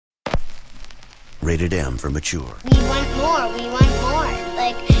Rated M for mature. We want more. We want more.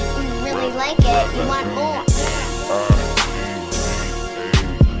 Like, we really like it. We want more.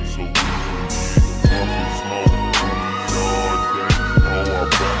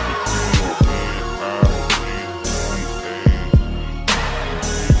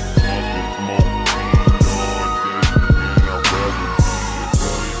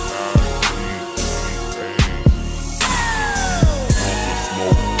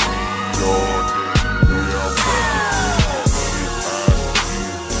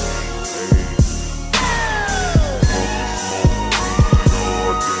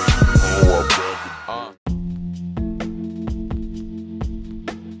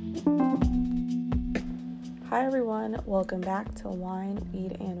 Hi everyone, welcome back to Wine,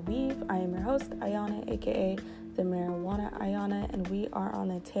 Weed, and Weave. I am your host, Ayana, aka the Marijuana Ayana, and we are on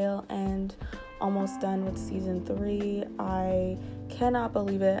the tail end, almost done with season 3. I cannot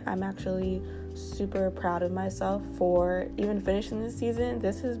believe it. I'm actually super proud of myself for even finishing this season.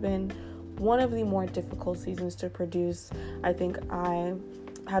 This has been one of the more difficult seasons to produce. I think I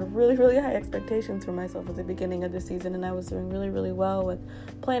had really high expectations for myself at the beginning of the season, and I was doing really well with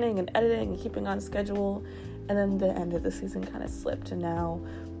planning and editing and keeping on schedule. And then the end of the season kind of slipped, and now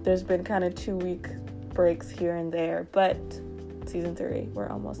there's been kind of 2-week breaks here and there, but season 3, we're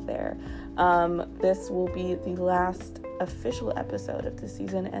almost there. This will be the last official episode of the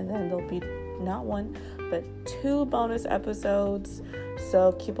season, and then there'll be not 1, but 2 bonus episodes,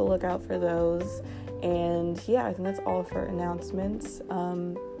 so keep a lookout for those. And yeah, I think that's all for announcements.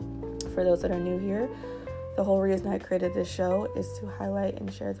 For those that are new here, the whole reason I created this show is to highlight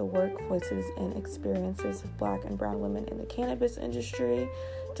and share the work, voices, and experiences of Black and brown women in the cannabis industry.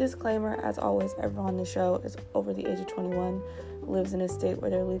 Disclaimer, as always, everyone on the show is over the age of 21, lives in a state where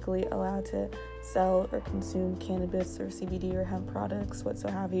they're legally allowed to sell or consume cannabis or CBD or hemp products, what so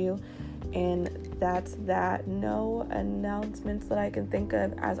have you. And that's that. No announcements that I can think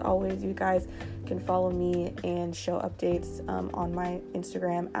of. As always, you guys can follow me and show updates on my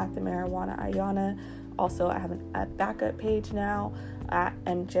Instagram at the Marijuana Ayana. Also, I have a backup page now at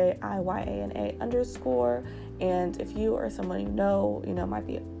MJIYANA_. And if you or someone you know might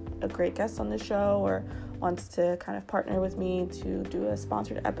be a great guest on the show or wants to kind of partner with me to do a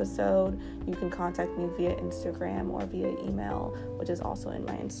sponsored episode, you can contact me via Instagram or via email, which is also in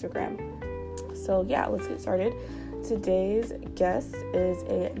my Instagram. So yeah, let's get started. Today's guest is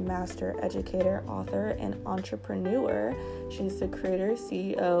a master educator, author, and entrepreneur. She's the creator,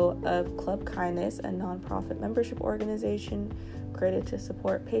 CEO of Club Kindness, a nonprofit membership organization created to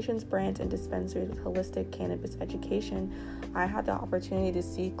support patients, brands, and dispensaries with holistic cannabis education. I had the opportunity to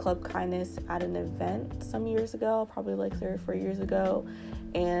see Club Kindness at an event some years ago, probably like 3 or 4 years ago,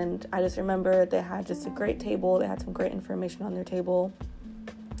 and I just remember they had just a great table. They had some great information on their table.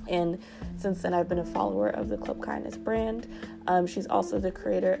 And since then, I've been a follower of the Club Kindness brand. She's also the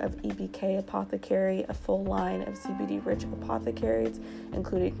creator of EBK Apothecary, a full line of CBD-rich apothecaries,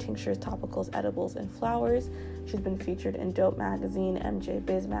 including tinctures, topicals, edibles, and flowers. She's been featured in Dope Magazine, MJ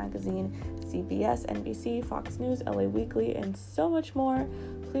Biz Magazine, CBS, NBC, Fox News, LA Weekly, and so much more.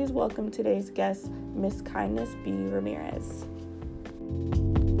 Please welcome today's guest, Miss Kindness B. Ramirez.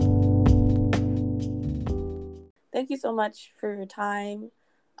 Thank you so much for your time.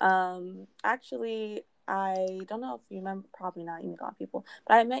 Actually, I don't know if you remember, probably not, you meet a lot of people,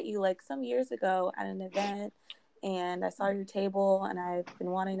 but I met you like some years ago at an event, and I saw your table, and I've been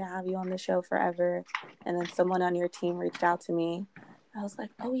wanting to have you on the show forever. And then someone on your team reached out to me. I was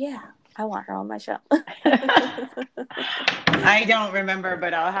like, oh yeah, I want her on my show. I don't remember,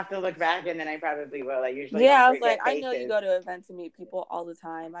 but I'll have to look back, and then I probably will. I usually I don't was like, forget I know you faces. go to events and meet people all the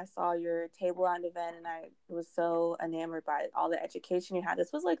time. I saw your table at an event, and I was so enamored by all the education you had.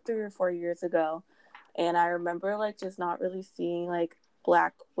 This was like 3 or 4 years ago, and I remember like just not really seeing like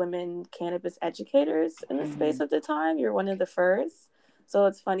Black women cannabis educators in the space at the time. You're one of the first. So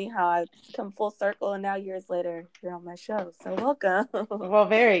it's funny how I've come full circle, and now years later, you're on my show. So welcome. Well,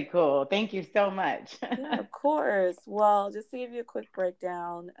 very cool. Thank you so much. Yeah, of course. Well, just to give you a quick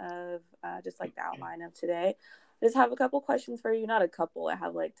breakdown of just like the outline of today, I just have a couple questions for you. Not a couple. I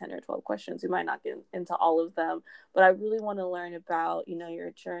have like 10 or 12 questions. We might not get into all of them, but I really want to learn about,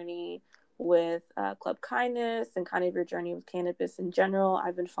 your journey with Club Kindness and kind of your journey with cannabis in general.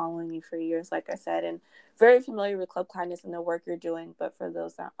 I've been following you for years, like I said, and very familiar with Club Kindness and the work you're doing. But for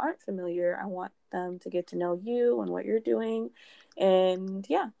those that aren't familiar, I want them to get to know you and what you're doing. And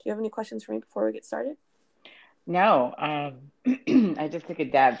yeah, do you have any questions for me before we get started? No, I just took a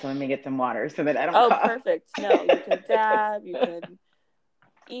dab, so let me get some water so that I don't cough. Perfect. No, you can dab, you can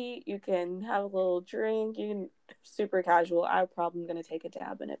eat, you can have a little drink, you can super casual, I'm probably going to take a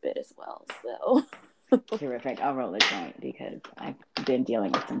dab in a bit as well. So Terrific. I'll roll a joint because I've been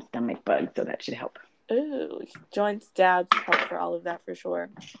dealing with some stomach bugs, so that should help. Ooh, joints, dabs, help for all of that for sure.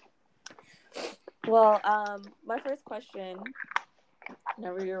 Well, my first question,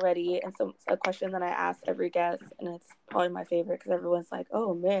 whenever you're ready, and so a question that I ask every guest, and it's probably my favorite because everyone's like,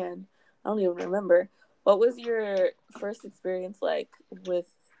 "Oh man, I don't even remember." What was your first experience like with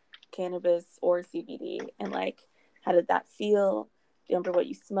cannabis or CBD, and like, how did that feel? Do you remember what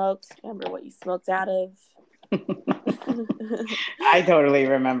you smoked? Do you remember what you smoked out of? I totally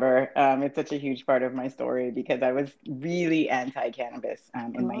remember. It's such a huge part of my story because I was really anti-cannabis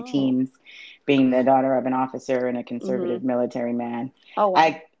in my teens, being the daughter of an officer and a conservative military man. Oh,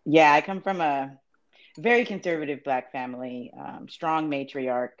 wow. I come from a very conservative Black family, strong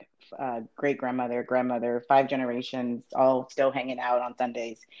matriarch, great grandmother, grandmother, 5 generations, all still hanging out on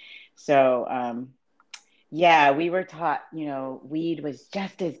Sundays. So, yeah, we were taught, weed was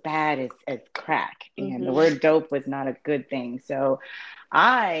just as bad as crack, and the word dope was not a good thing. So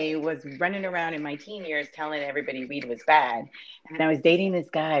I was running around in my teen years telling everybody weed was bad. And I was dating this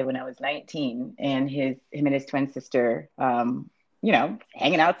guy when I was 19, and him and his twin sister, hanging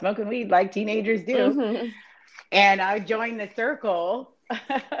out, smoking weed like teenagers do. And I joined the circle.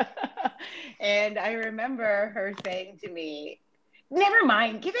 And I remember her saying to me, "Never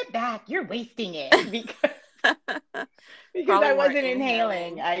mind, give it back. You're wasting it." Because I wasn't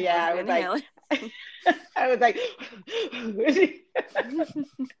inhaling. I was like,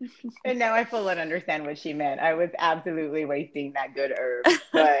 and now I fully understand what she meant. I was absolutely wasting that good herb,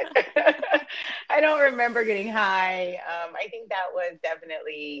 but I don't remember getting high. I think that was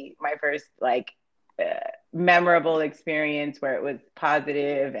definitely my first memorable experience where it was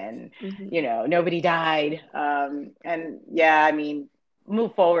positive and nobody died. And yeah, I mean,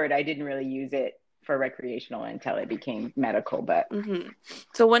 move forward, I didn't really use it for recreational until it became medical. But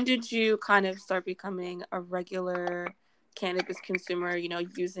so when did you kind of start becoming a regular cannabis consumer,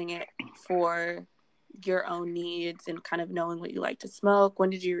 using it for your own needs and kind of knowing what you like to smoke? When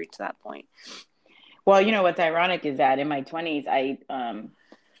did you reach that point? Well, what's ironic is that in my 20s,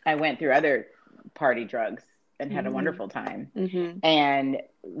 I went through other party drugs and had a wonderful time and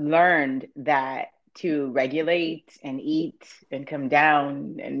learned that to regulate and eat and come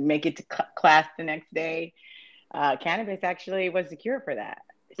down and make it to class the next day, cannabis actually was the cure for that.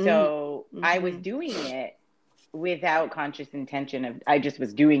 So I was doing it without conscious intention of, I just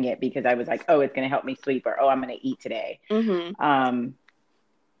was doing it because I was like, oh, it's going to help me sleep, or, oh, I'm going to eat today.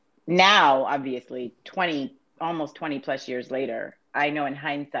 Now, obviously, almost 20 plus years later, I know in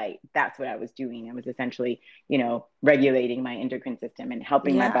hindsight, that's what I was doing. I was essentially, regulating my endocrine system and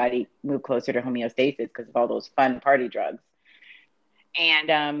helping my body move closer to homeostasis because of all those fun party drugs.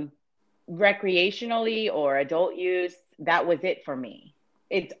 And recreationally or adult use, that was it for me.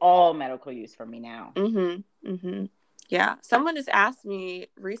 It's all medical use for me now. Yeah. Someone has asked me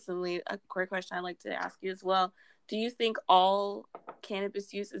recently, a quick question I'd like to ask you as well. Do you think all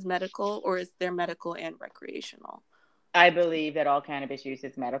cannabis use is medical, or is there medical and recreational? I believe that all cannabis use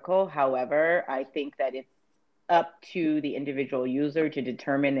is medical. However, I think that it's up to the individual user to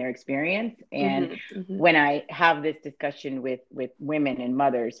determine their experience. And when I have this discussion with women and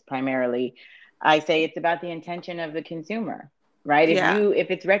mothers primarily, I say it's about the intention of the consumer, right?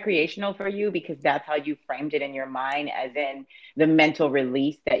 If it's recreational for you because that's how you framed it in your mind, as in the mental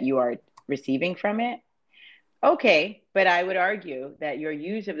release that you are receiving from it, okay, but I would argue that your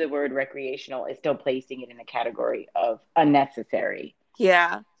use of the word recreational is still placing it in a category of unnecessary.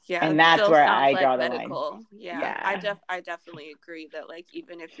 Yeah. And that's where I draw the line. Yeah. I definitely agree that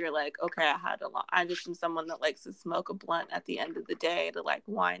even if you're okay, I just am someone that likes to smoke a blunt at the end of the day to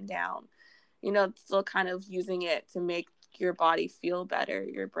wind down, still kind of using it to make your body feel better,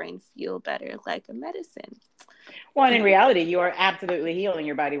 your brain feel better, like a medicine. Well, and in reality, you are absolutely healing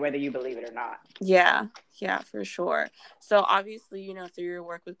your body, whether you believe it or not. Yeah, for sure. So obviously, through your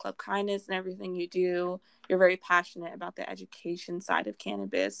work with Club Kindness and everything you do, you're very passionate about the education side of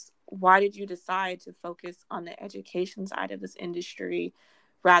cannabis. Why did you decide to focus on the education side of this industry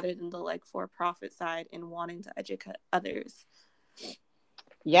rather than the for-profit side and wanting to educate others?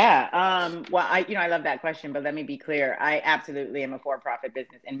 Yeah. Well, I love that question, but let me be clear. I absolutely am a for-profit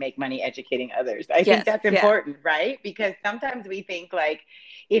business and make money educating others. I think that's important, right? Because sometimes we think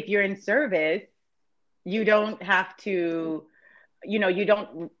if you're in service, you don't have to, you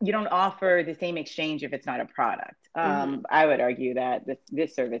don't offer the same exchange if it's not a product. I would argue that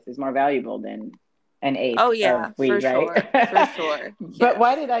this service is more valuable than an eighth of weed, right? For sure. But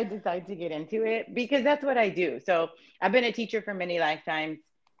why did I decide to get into it? Because that's what I do. So I've been a teacher for many lifetimes.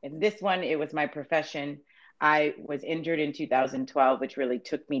 In this one, it was my profession. I was injured in 2012, which really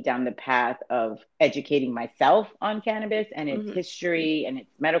took me down the path of educating myself on cannabis and its Mm-hmm. history and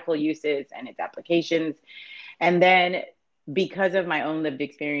its medical uses and its applications. And then because of my own lived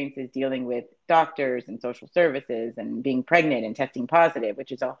experiences dealing with doctors and social services and being pregnant and testing positive,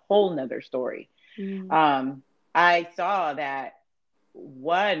 which is a whole nother story, Mm-hmm. um, I saw that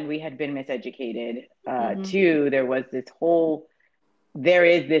one, we had been miseducated. Mm-hmm. Two, there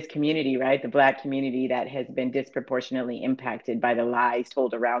is this community, right? The Black community that has been disproportionately impacted by the lies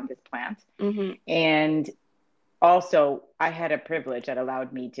told around this plant. Mm-hmm. And also, I had a privilege that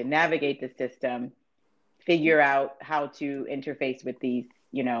allowed me to navigate the system, figure out how to interface with these,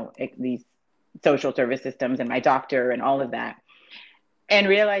 these social service systems and my doctor and all of that, and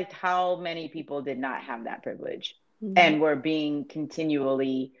realized how many people did not have that privilege Mm-hmm. and were being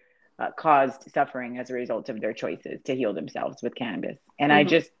continually caused suffering as a result of their choices to heal themselves with cannabis. And I Mm-hmm.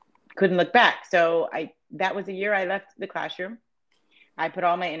 just couldn't look back. So that was a year I left the classroom. I put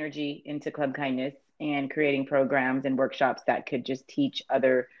all my energy into Club Kindness and creating programs and workshops that could just teach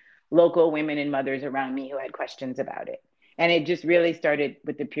other local women and mothers around me who had questions about it. And it just really started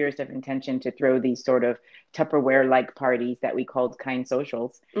with the purest of intention to throw these sort of Tupperware like parties that we called kind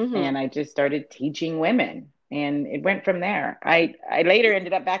socials. Mm-hmm. And I just started teaching women. And it went from there. I later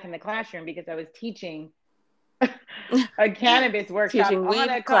ended up back in the classroom because I was teaching a cannabis workshop Teaching on weed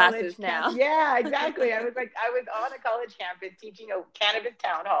a college classes camp. now. Yeah, exactly. I was on a college campus teaching a cannabis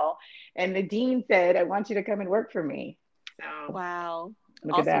town hall, and the dean said, "I want you to come and work for me." So Wow.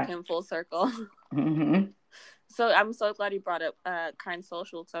 look at Also that. came full circle. Mm-hmm. So I'm so glad you brought up Kind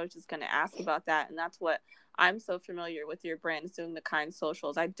Social, because I was just going to ask about that. And that's what I'm so familiar with your brand, is doing the Kind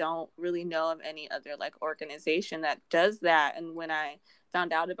Socials. I don't really know of any other like organization that does that. And when I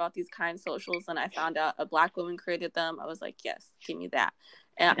found out about these Kind Socials and I found out a Black woman created them, I was like, yes, give me that.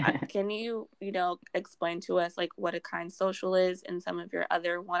 And can you, explain to us like what a Kind Social is and some of your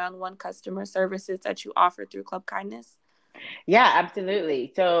other one-on-one customer services that you offer through Club Kindness? Yeah,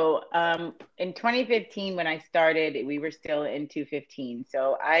 absolutely. So in 2015, when I started, we were still in 215.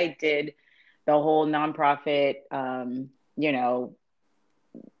 So I did the whole nonprofit,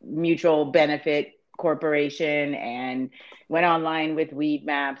 mutual benefit corporation, and went online with weed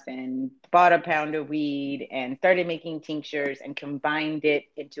maps and bought a pound of weed and started making tinctures and combined it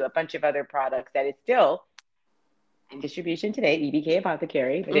into a bunch of other products that is still in distribution today, EBK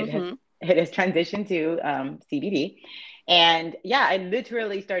Apothecary, but Mm-hmm. it has transitioned to CBD. And yeah, I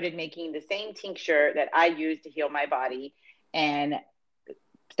literally started making the same tincture that I use to heal my body and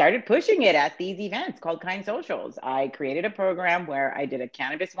started pushing it at these events called Kind Socials. I created a program where I did a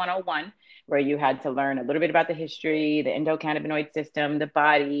Cannabis 101, where you had to learn a little bit about the history, the endocannabinoid system, the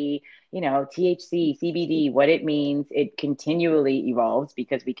body, THC, CBD, what it means. It continually evolves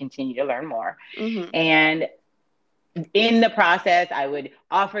because we continue to learn more. Mm-hmm. And in the process, I would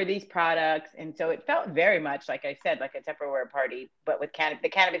offer these products. And so it felt very much, like I said, like a Tupperware party, but with the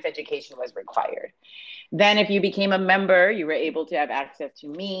cannabis education was required. Then if you became a member, you were able to have access to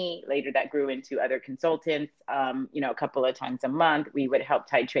me. Later that grew into other consultants, a couple of times a month. We would help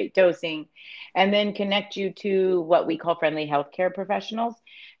titrate dosing and then connect you to what we call friendly healthcare professionals.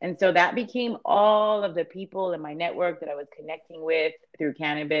 And so that became all of the people in my network that I was connecting with through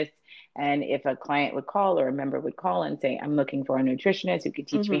cannabis. And if a client would call or a member would call and say, I'm looking for a nutritionist who could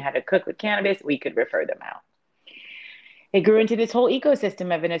teach me Mm-hmm. how to cook with cannabis, we could refer them out. It grew into this whole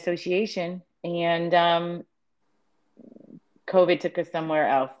ecosystem of an association, and COVID took us somewhere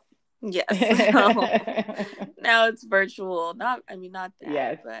else. Yes. So now it's virtual. Not that,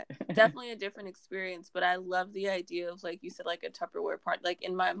 Yes. but definitely a different experience. But I love the idea of, like you said, like a Tupperware party. Like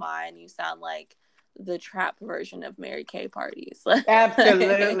in my mind, you sound like the trap version of Mary Kay parties.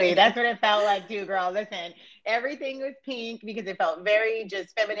 Absolutely. That's what it felt like too, girl. Listen, everything was pink because it felt very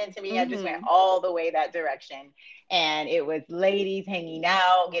just feminine to me. I just went Mm-hmm. all the way that direction. And it was ladies hanging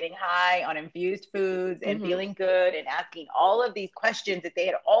out, getting high on infused foods and Mm-hmm. feeling good and asking all of these questions that they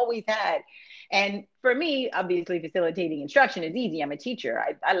had always had. And for me, obviously, facilitating instruction is easy. I'm a teacher.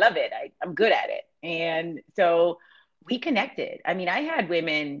 I love it. I'm good at it. And so we connected. I mean, I had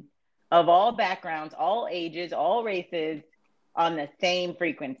women of all backgrounds, all ages, all races on the same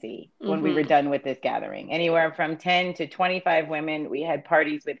frequency when we were Mm-hmm. done with this gathering. Anywhere from 10 to 25 women. We had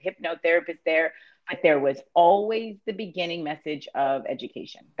parties with hypnotherapists there, but there was always the beginning message of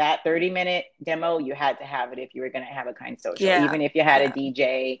education. That 30-minute demo, you had to have it if you were going to have a kind social, Yeah. even if you had a Yeah.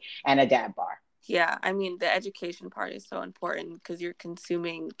 DJ and a dab bar. Yeah, I mean, the education part is so important because you're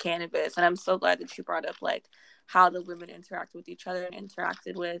consuming cannabis. And I'm so glad that you brought up like how the women interact with each other and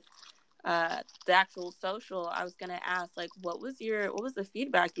interacted with the actual social, I was gonna ask, like, what was the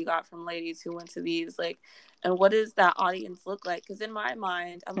feedback you got from ladies who went to these, like, and what does that audience look like? Because in my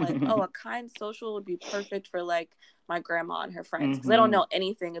mind, I'm like, oh, a kind social would be perfect for like my grandma and her friends, because they don't know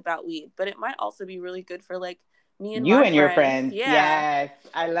anything about weed, but it might also be really good for like me and You my and your friends. friends. Yeah. Yes.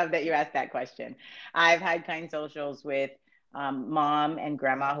 I love that you asked that question. I've had kind socials with mom and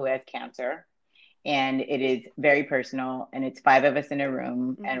grandma who has cancer, and it is very personal. And it's five of us in a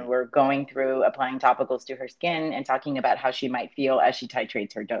room, and we're going through applying topicals to her skin and talking about how she might feel as she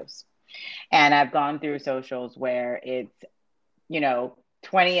titrates her dose. And I've gone through socials where it's, you know,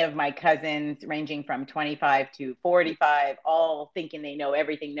 20 of my cousins ranging from 25 to 45, all thinking they know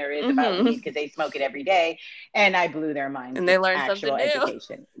everything there is about weed because they smoke it every day. And I blew their minds And with they learned actual something new.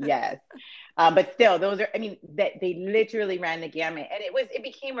 education. Yes. But still, those are, I mean, that they literally ran the gamut, and it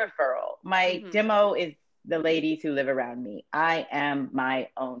became referral. My demo is the ladies who live around me. I am my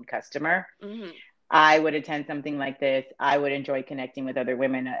own customer. I would attend something like this. I would enjoy connecting with other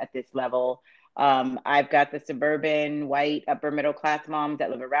women at this level. I've got the suburban, white, upper middle class moms that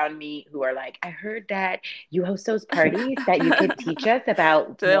live around me who are like, I heard that you host those parties that you could teach us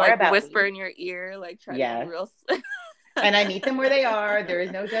about Do they more like about whisper weed? in your ear, like try to be Yes. real? And I meet them where they are. There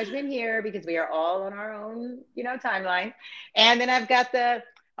is no judgment here because we are all on our own, you know, timeline. And then I've got the,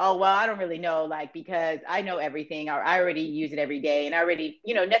 oh, well, I don't really know, like, because I know everything, or I already use it every day, and I already,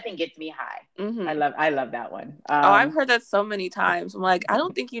 you know, nothing gets me high. I love that one. Oh, I've heard that so many times. I'm like, I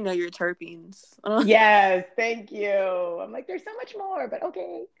don't think you know your terpenes. Yes, thank you. I'm like, there's so much more, but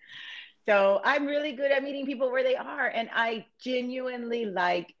okay. So I'm really good at meeting people where they are, and I genuinely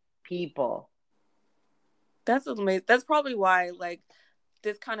like people. That's amazing. That's probably why, like,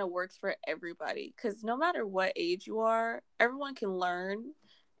 this kind of works for everybody, because no matter what age you are, everyone can learn.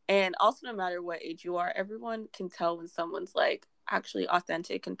 And also, no matter what age you are, everyone can tell when someone's like actually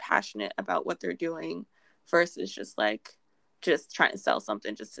authentic and passionate about what they're doing versus just trying to sell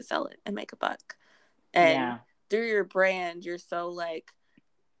something just to sell it and make a buck. And through your brand, you're so like,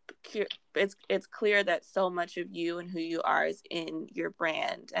 it's clear that so much of you and who you are is in your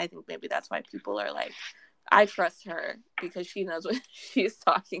brand. I think maybe that's why people are like, I trust her because she knows what she's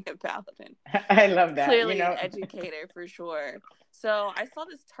talking about. And I love that. Clearly, you know? An educator for sure. So I saw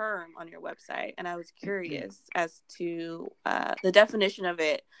this term on your website, and I was curious as to the definition of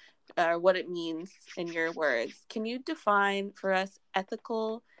it, or what it means in your words. Can you define for us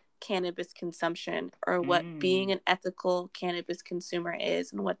ethical cannabis consumption, or what being an ethical cannabis consumer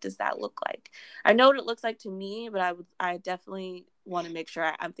is, and what does that look like? I know what it looks like to me, but I definitely want to make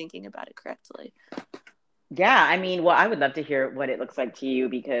sure I'm thinking about it correctly. Yeah, I mean, well, I would love to hear what it looks like to you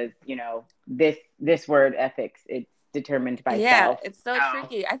because, you know, this word ethics, it's determined by self. It's so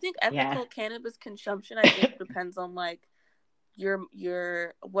tricky. I think ethical cannabis consumption, I think, depends on like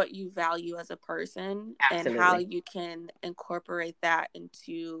your what you value as a person. Absolutely. And how you can incorporate that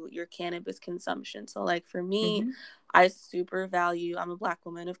into your cannabis consumption. So like for me, I super value, I'm a Black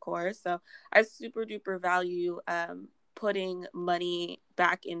woman, of course, so I super duper value putting money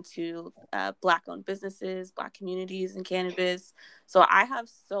back into Black-owned businesses, Black communities in cannabis. So I have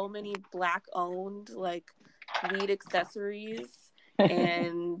so many Black-owned like weed accessories,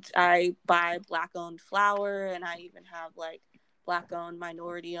 and I buy Black-owned flower, and I even have like Black-owned,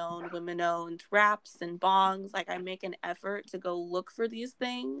 minority-owned, women-owned wraps and bongs. Like I make an effort to go look for these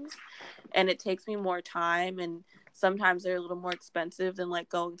things, and it takes me more time, and sometimes they're a little more expensive than like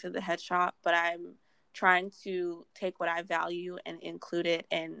going to the head shop, but I'm trying to take what I value and include it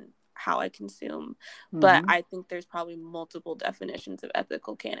in how I consume. But I think there's probably multiple definitions of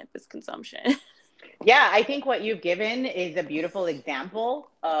ethical cannabis consumption. Yeah, I think what you've given is a beautiful example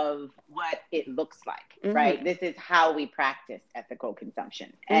of what it looks like, right? This is how we practice ethical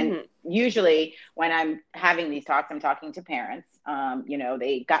consumption. And usually when I'm having these talks, I'm talking to parents, you know,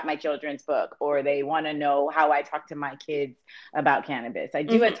 they got my children's book, or they want to know how I talk to my kids about cannabis. I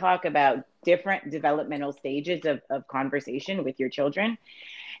do a talk about different developmental stages of conversation with your children.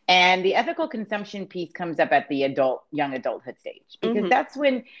 And the ethical consumption piece comes up at the young adulthood stage, because that's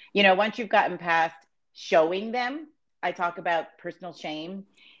when, you know, once you've gotten past showing them, I talk about personal shame.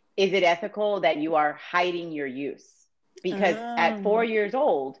 Is it ethical that you are hiding your use? Because at 4 years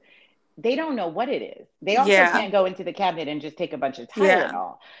old, they don't know what it is. They also can't go into the cabinet and just take a bunch of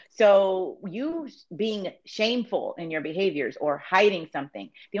Tylenol. So you being shameful in your behaviors or hiding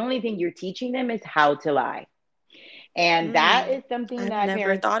something, the only thing you're teaching them is how to lie. And that is something I've that never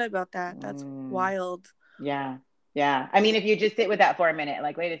parents thought about that. That's wild. Yeah. Yeah. I mean, if you just sit with that for a minute,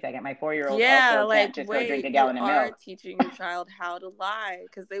 like, wait a second, my 4-year-old also can't just go drink a gallon of milk. You are teaching your child how to lie,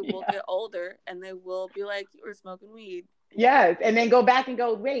 because they will get older and they will be like, you were smoking weed. Yes. And then go back and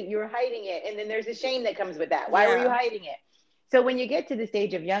go, wait, you were hiding it. And then there's a shame that comes with that. Why were you Yeah. hiding it? So when you get to the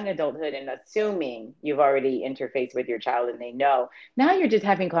stage of young adulthood and assuming you've already interfaced with your child and they know, now you're just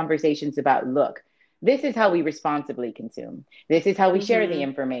having conversations about, look, this is how we responsibly consume. This is how we share the Mm-hmm.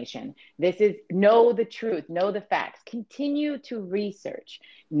 information. This is know the truth, know the facts. Continue to research,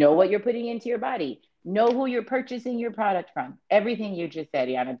 know what you're putting into your body, know who you're purchasing your product from. Everything you just said,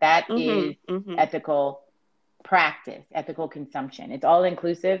 Yana, that is Mm-hmm. Mm-hmm. ethical practice, ethical consumption. It's all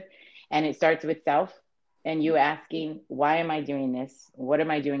inclusive and it starts with self and you asking, why am I doing this? What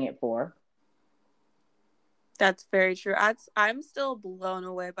am I doing it for? That's very true. I'm still blown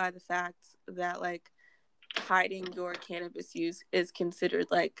away by the fact that like hiding your cannabis use is considered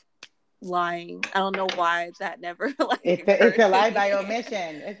like lying. I don't know why that never like It's occurred a to lie by me.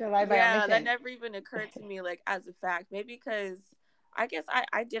 omission. It's a lie by Yeah, that omission. never even occurred to me like as a fact. Maybe because I guess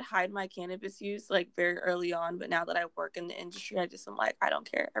I did hide my cannabis use like very early on, but now that I work in the industry, I just am like, I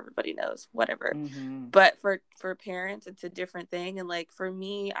don't care. Everybody knows, whatever. Mm-hmm. But for parents, it's a different thing. And like for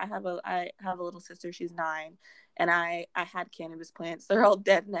me, I have a little sister, she's 9, and I had cannabis plants. They're all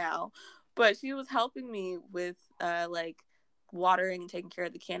dead now. But she was helping me with like watering and taking care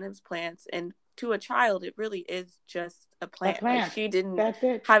of the cannabis plants, and to a child it really is just a A plant. Like plant. she didn't That's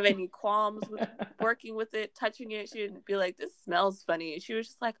it. have any qualms with working with it, touching it. She didn't be like, this smells funny. She was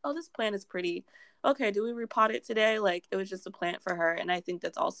just like, oh, this plant is pretty. Okay, do we repot it today? Like it was just a plant for her. And I think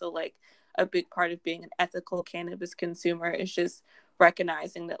that's also like a big part of being an ethical cannabis consumer, is just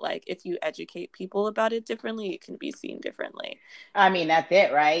recognizing that like if you educate people about it differently, it can be seen differently. I mean, that's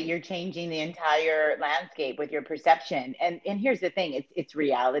it, right? You're changing the entire landscape with your perception. And here's the thing, it's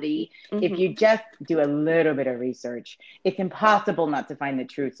reality. If Mm-hmm. you just do a little bit of research, it's impossible not to find the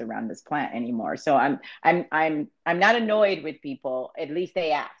truths around this plant anymore. So I'm not annoyed with people, at least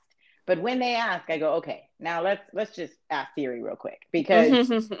they asked. But when they ask, I go, okay, now let's just ask Siri real quick because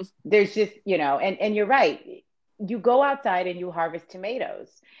there's just, and you're right. You go outside and you harvest tomatoes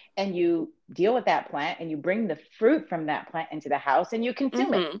and you deal with that plant and you bring the fruit from that plant into the house and you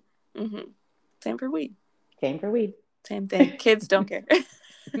consume it. Mm-hmm. Mm-hmm. Same for weed. Same for weed. Same thing. Kids don't care.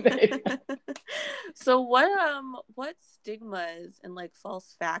 So what stigmas and like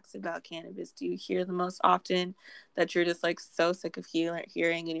false facts about cannabis do you hear the most often, that you're just like so sick of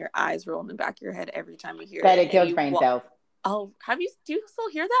hearing and your eyes roll in the back of your head every time you hear That it, it and kills brain cells. oh, do you still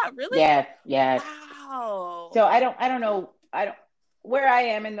hear that, really? Yes, yes. Wow. So I don't know, I don't where I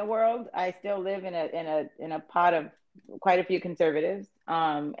am in the world. I still live in a pot of quite a few conservatives.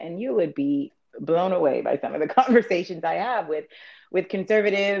 And you would be blown away by some of the conversations I have with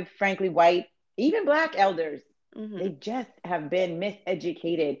conservative, frankly, white, even black elders. Mm-hmm. They just have been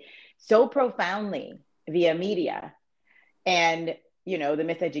miseducated so profoundly via media and the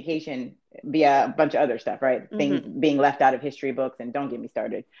miseducation via a bunch of other stuff, right? Things Mm-hmm. being left out of history books, and don't get me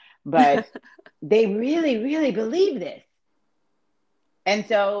started. But they really, really believe this. And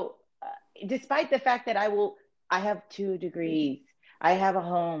so, despite the fact that I have 2 degrees, I have a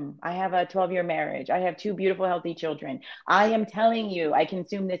home, I have a 12-year marriage, I have 2 beautiful, healthy children. I am telling you, I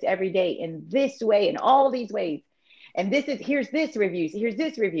consume this every day in this way, in all these ways. And here's this review, here's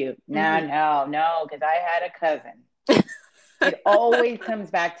this review. No, Mm-hmm. no, no, because I had a cousin. It always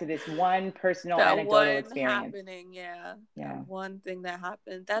comes back to this one personal That anecdotal one experience. happening, yeah. That Yeah. one thing that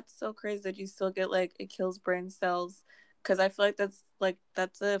happened. That's so crazy that you still get like it kills brain cells. Because I feel like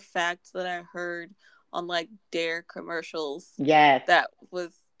that's a fact that I heard on like Dare commercials. Yes. That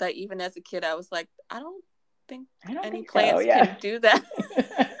even as a kid I was like, I don't think I don't any think so. plants Yeah. can do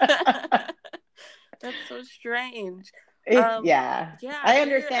that. That's so strange. Yeah. Yeah, I through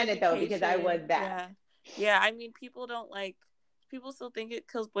your understand it though, because I was education, that. yeah. Yeah, I mean, people still think it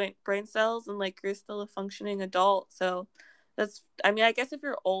kills brain cells, and like you're still a functioning adult. So I mean, I guess if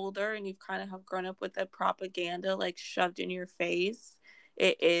you're older and you've kind of have grown up with that propaganda like shoved in your face,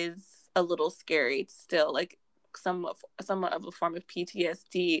 it is a little scary still, like somewhat of a form of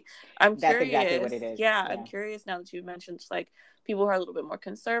PTSD. I'm That's exactly curious. what it is. Yeah, I'm Yeah. curious now that you mentioned like people who are a little bit more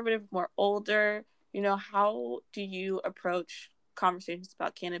conservative, more older, how do you approach conversations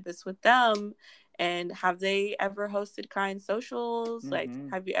about cannabis with them? And have they ever hosted kind socials? Like, Mm-hmm.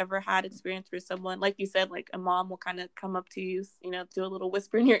 have you ever had experience where someone, like you said, like a mom will kind of come up to you, do a little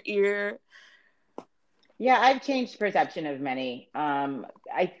whisper in your ear? Yeah, I've changed perception of many.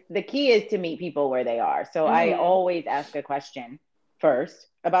 The key is to meet people where they are. So I Mm-hmm. always ask a question first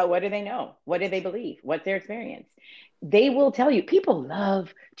about what do they know? What do they believe? What's their experience? They will tell you. People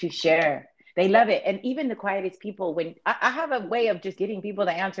love to share. They love it. And even the quietest people, I have a way of just getting people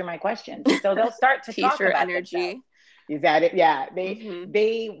to answer my questions. And so they'll start to talk Teacher about themselves. energy. Is that it? Yeah. Mm-hmm.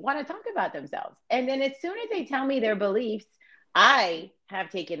 They want to talk about themselves. And then as soon as they tell me their beliefs, I have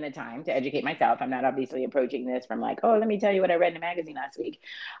taken the time to educate myself. I'm not obviously approaching this from like, oh, let me tell you what I read in a magazine last week.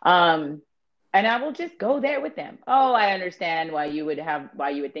 Um, and I will just go there with them. Oh, I understand why you would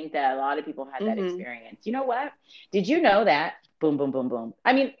think that a lot of people had that Mm-hmm. experience. You know what? Did you know that? Boom, boom, boom, boom.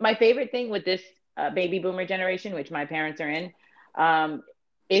 I mean, my favorite thing with this baby boomer generation, which my parents are in, um,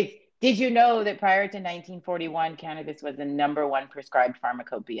 is did you know that prior to 1941, cannabis was the number one prescribed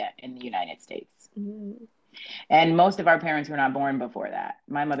pharmacopoeia in the United States? Mm-hmm. And most of our parents were not born before that.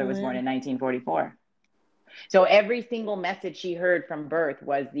 My mother Oh was born yeah. in 1944. So every single message she heard from birth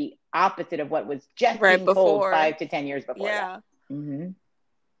was the opposite of what was just Right being told before. 5 to 10 years before that. Yeah. Mm-hmm.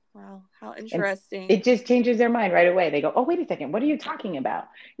 Wow. How And interesting. it just changes their mind right away. They go, "Oh, wait a second, what are you talking about?"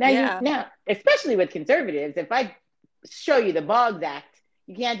 Yeah. Now, especially with conservatives, if I show you the Boggs Act,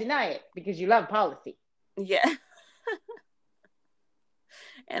 you can't deny it because you love policy. Yeah.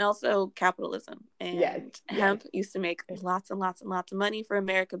 And also capitalism. Yes, And yes. hemp used to make lots and lots and lots of money for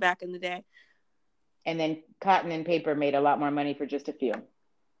America back in the day. And then cotton and paper made a lot more money for just a few.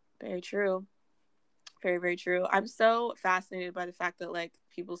 Very true. Very, very true. I'm so fascinated by the fact that like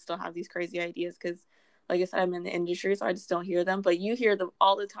people still have these crazy ideas because, like I said, I'm in the industry, so I just don't hear them. But you hear them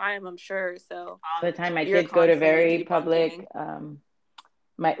all the time, I'm sure. So All the time, my you're kids go to constantly very public, debunking.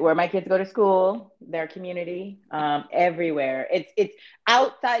 where my kids go to school, their community, everywhere. It's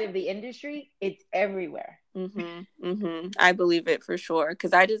outside of the industry. It's everywhere. Mm-hmm. Mm-hmm. I believe it for sure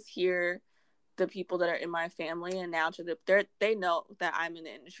because I just hear the people that are in my family, and now they know that I'm in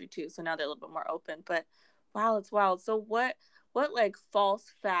the industry too. So now they're a little bit more open. But wow, it's wild. So what like false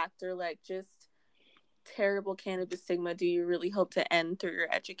fact or like just terrible cannabis stigma do you really hope to end through your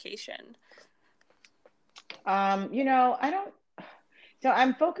education? I don't. So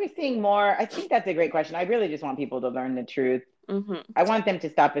I'm focusing more. I think that's a great question. I really just want people to learn the truth. Mm-hmm. I want them to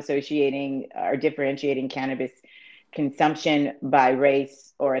stop associating or differentiating cannabis consumption by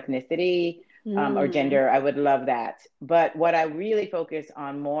race or ethnicity, or Mm. gender. I would love that. But what I really focus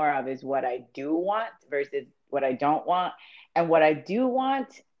on more of is what I do want versus what I don't want. And what I do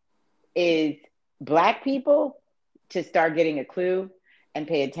want is Black people to start getting a clue and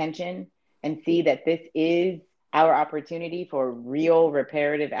pay attention and see that this is our opportunity for real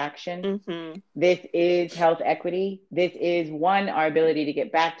reparative action. Mm-hmm. This is health equity. This is one, our ability to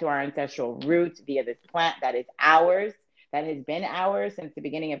get back to our ancestral roots via this plant that is ours, that has been ours since the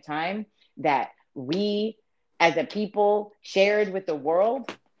beginning of time, that we as a people shared with the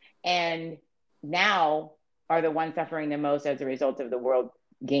world, and now are the ones suffering the most as a result of the world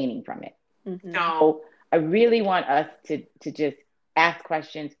gaining from it. Mm-hmm. So I really want us to just ask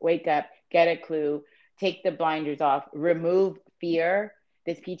questions, wake up, get a clue, take the blinders off, remove fear.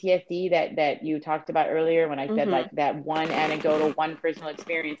 This PTSD that you talked about earlier, when I said Mm-hmm. like that one anecdotal, one personal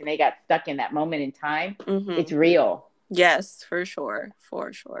experience, and they got stuck in that moment in time, Mm-hmm. it's real. Yes, for sure.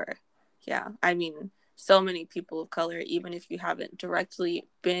 For sure. Yeah. I mean, so many people of color, even if you haven't directly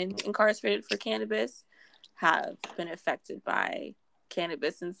been incarcerated for cannabis, have been affected by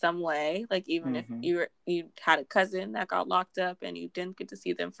cannabis in some way. Like even if Mm-hmm. you had a cousin that got locked up and you didn't get to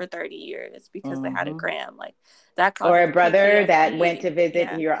see them for 30 years because they had a Mm-hmm. gram, like that Or causes a brother that went PTSD. to visit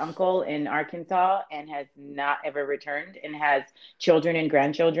Yeah. your uncle in Arkansas and has not ever returned and has children and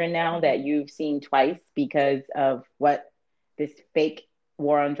grandchildren now that Mm-hmm. you've seen twice because of what this fake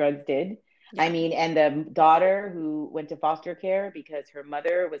war on drugs did. I Yeah. mean, and the daughter who went to foster care because her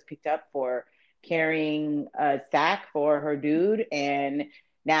mother was picked up for carrying a sack for her dude, and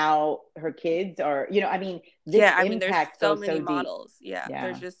now her kids are, I mean, this Yeah, I mean, there's impact so goes many so deep. models. Yeah,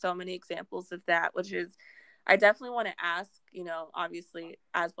 there's Yeah. just so many examples of that, which is, I definitely want to ask, obviously,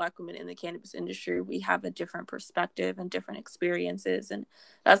 as Black women in the cannabis industry, we have a different perspective and different experiences. And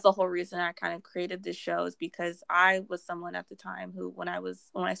that's the whole reason I kind of created this show, is because I was someone at the time who, when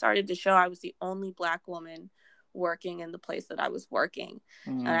I started the show, I was the only Black woman working in the place that I was working.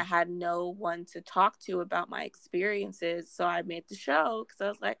 And I Mm. had no one to talk to about my experiences. So I made the show because I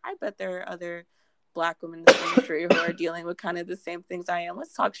was like, I bet there are other Black women in this industry who are dealing with kind of the same things I am.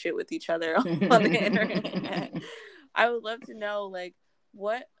 Let's talk shit with each other on the internet. I would love to know, like,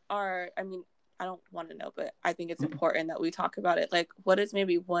 I mean, I don't want to know, but I think it's important that we talk about it. Like, what is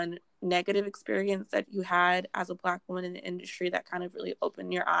maybe one negative experience that you had as a Black woman in the industry that kind of really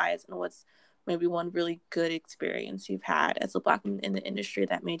opened your eyes? And what's maybe one really good experience you've had as a Black woman in the industry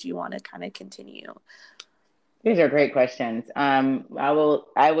that made you want to kind of continue? These are great questions. I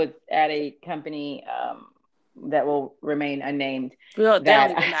was at a company that will remain unnamed. They don't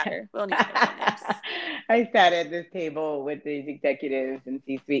That even matter. We don't need to know their names. I sat at this table with these executives and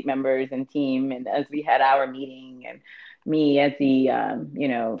C-suite members and team, and as we had our meeting, and me as the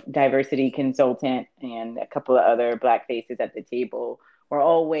diversity consultant and a couple of other Black faces at the table were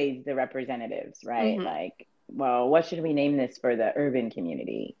always the representatives, right? Mm-hmm. Like, well, what should we name this for the urban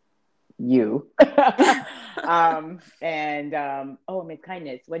community? You. Oh, Miss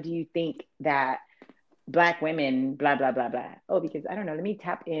Kindness, what do you think that Black women, blah, blah, blah, blah? Oh, because I don't know, let me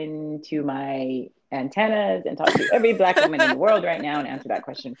tap into my antennas and talk to every Black woman in the world right now and answer that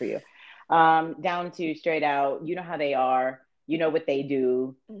question for you. Down to straight out, you know how they are, you know what they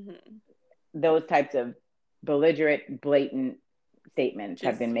do. Mm-hmm. Those types of belligerent, blatant statements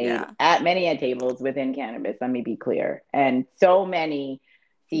have been made Yeah. at many tables within cannabis. Let me be clear. And so many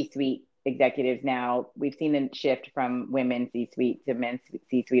C-suite executives now, we've seen them shift from women C-suite to men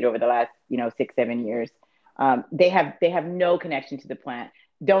C-suite over the last 6-7 years. They have no connection to the plant,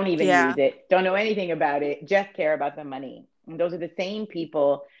 don't even use it, don't know anything about it, just care about the money. And those are the same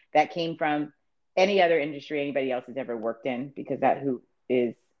people that came from any other industry anybody else has ever worked in, because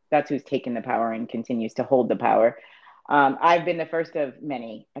that's who's taken the power and continues to hold the power. I've been the first of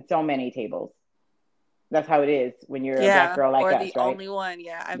many at so many tables. That's how it is when you're a Black girl like or us, the right? only one.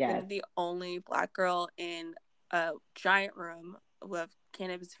 Yeah, I've been the only Black girl in a giant room with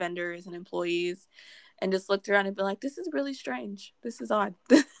cannabis vendors and employees, and just looked around and been like, this is really strange. This is odd.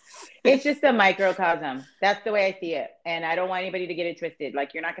 It's just a microcosm. That's the way I see it. And I don't want anybody to get it twisted.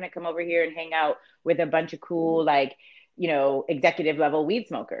 Like, you're not going to come over here and hang out with a bunch of cool, executive level weed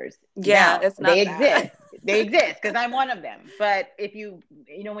smokers. Yeah, now, it's not they that. exist. They exist because I'm one of them. But if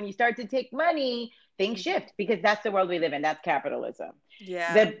when you start to take money, things shift, because that's the world we live in. That's capitalism.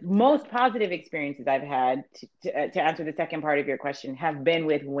 Yeah. The most positive experiences I've had, to answer the second part of your question, have been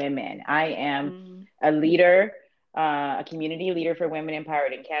with women. I am a leader, a community leader for Women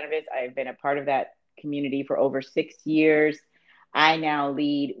Empowered in Cannabis. I've been a part of that community for over 6 years. I now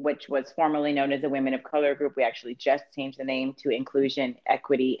lead, which was formerly known as the Women of Color Group. We actually just changed the name to Inclusion,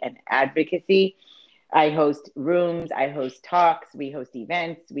 Equity, and Advocacy. I host rooms, I host talks, we host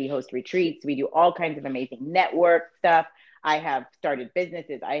events, we host retreats, we do all kinds of amazing network stuff. I have started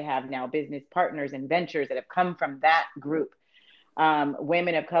businesses. I have now business partners and ventures that have come from that group.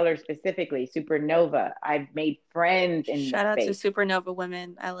 Women of color specifically, Supernova. I've made friends in Shout out space. to Supernova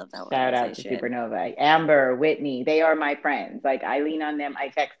Women. I love that Shout organization. out to Supernova. Amber, Whitney, they are my friends. Like, I lean on them, I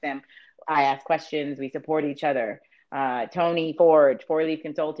text them, I ask questions, we support each other. Tony Forge, Four Leaf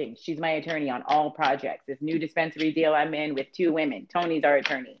Consulting. She's my attorney on all projects. This new dispensary deal I'm in with 2 women. Tony's our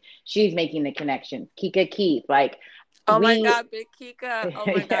attorney. She's making the connections. Kika Keith, my God, Big Kika. Oh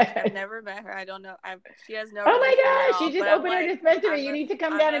my gosh, I've never met her. I don't know. She has no. Oh my gosh, all, she just opened her dispensary. You need to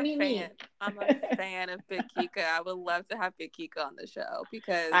come down and meet me. I'm a fan of Big Kika. I would love to have Big Kika on the show,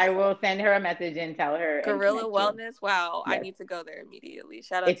 because I will send her a message and tell her. Gorilla Wellness. Wow, yes. I need to go there immediately.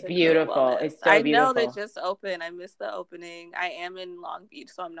 Shout out it's to beautiful. Gorilla Wellness. It's so beautiful. I know they just opened. I missed the opening. I am in Long Beach,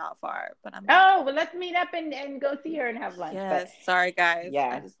 so I'm not far. But I'm. Well, let's meet up and go see her and have lunch. Yes. But, sorry, guys.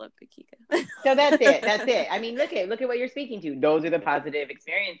 Yeah. I just love Big Kika. So that's it. That's it. I mean, look at what you're speaking to. Those are the positive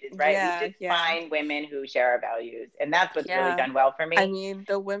experiences, right? Yeah, we just find women who share our values, and that's what's really done well for me. I mean,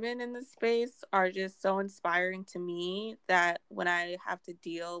 the women in the space are just so inspiring to me that when I have to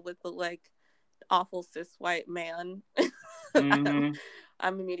deal with the awful cis white man,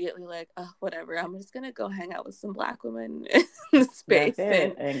 I'm immediately like, oh, whatever. I'm just gonna go hang out with some Black women in the space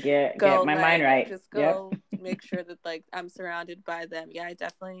and get my mind right. Just go make sure that I'm surrounded by them. Yeah, I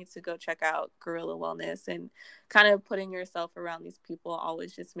definitely need to go check out Gorilla Wellness, and kind of putting yourself around these people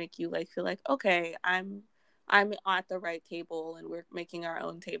always just make you feel like, okay, I'm at the right table, and we're making our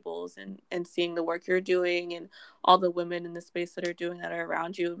own tables, and seeing the work you're doing and all the women in the space that are doing that are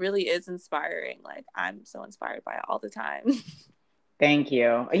around you really is inspiring. I'm so inspired by it all the time. Thank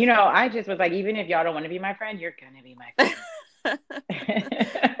you. I just was like, even if y'all don't want to be my friend, you're going to be my friend.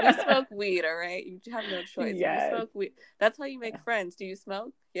 We smoke weed, all right? You have no choice. Yes. You smoke weed. That's how you make friends. Do you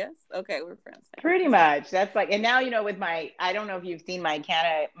smoke? Yes? Okay, we're friends now. Pretty much. That's and now, with I don't know if you've seen my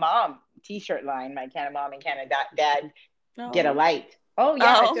Canna Mom t-shirt line, my Canna Mom and Canna Dad Get a Light. Oh,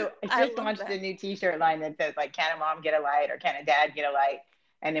 yeah. So I just launched a new t-shirt line that says, Canna Mom Get a Light, or Canna Dad Get a Light.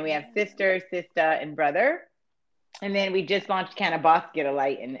 And then we have sister, and brother. And then we just launched Canna Boss Get a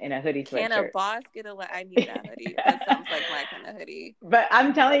Light in a hoodie sweatshirt. Canna Boss Get a Light. I need that hoodie. That sounds like my kind of hoodie. But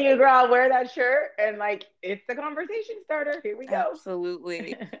I'm telling you, girl, I'll wear that shirt, and it's a conversation starter. Here we go.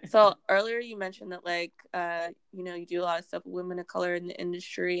 Absolutely. So earlier you mentioned that you do a lot of stuff with women of color in the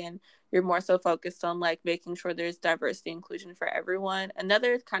industry, and you're more so focused on making sure there's diversity inclusion for everyone.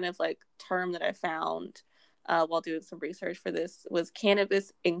 Another kind of term that I found while doing some research for this was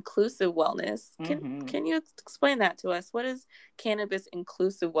cannabis inclusive wellness. Can you explain that to us? What is cannabis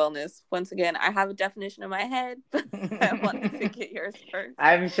inclusive wellness? Once again, I have a definition in my head, but I wanted to get yours first.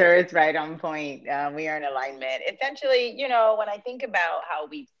 I'm sure it's right on point. We are in alignment. Essentially, when I think about how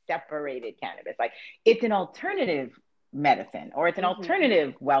we've separated cannabis, like it's an alternative medicine or it's an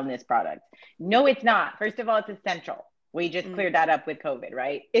alternative wellness product. No, it's not. First of all, it's essential. We just cleared that up with COVID,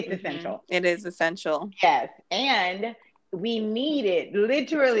 right? It's essential. It is essential. Yes. And we need it.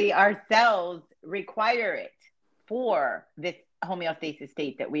 Literally, our cells require it for this homeostasis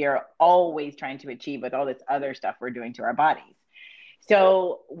state that we are always trying to achieve with all this other stuff we're doing to our bodies.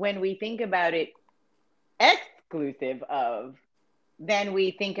 So when we think about it exclusive of, then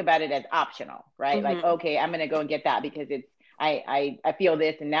we think about it as optional, right? Like, okay, I'm going to go and get that because it's, I feel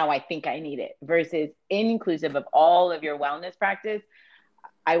this and now I think I need it, versus inclusive of all of your wellness practice.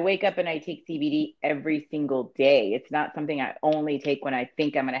 I wake up and I take CBD every single day. It's not something I only take when I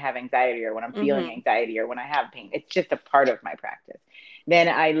think I'm going to have anxiety or when I'm feeling anxiety or when I have pain. It's just a part of my practice. Then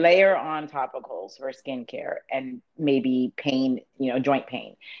I layer on topicals for skincare and maybe pain, joint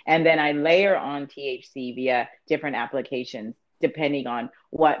pain. And then I layer on THC via different applications, depending on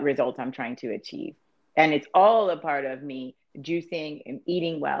what results I'm trying to achieve. And it's all a part of me juicing and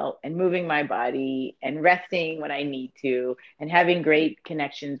eating well and moving my body and resting when I need to and having great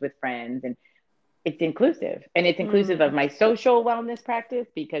connections with friends. And it's inclusive. And it's inclusive of my social wellness practice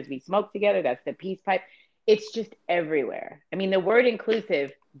because we smoke together. That's the peace pipe. It's just everywhere. I mean, the word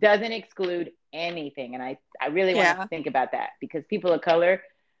inclusive doesn't exclude anything. And I really want to think about that because people of color,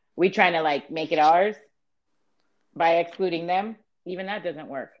 we trying to like make it ours by excluding them. Even that doesn't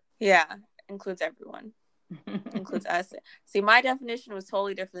work. Yeah. Includes everyone. Includes us. See, my definition was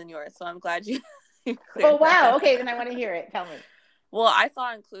totally different than yours, so I'm glad you oh wow, okay, then I want to hear it. Tell me. Well, I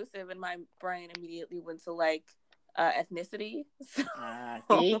saw inclusive and my brain immediately went to like ethnicity. So...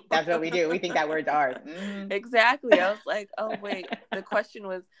 see, that's what we do. We think that word's ours. Exactly. I was like, oh wait, my question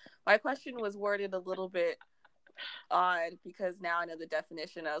was worded a little bit odd because now I know the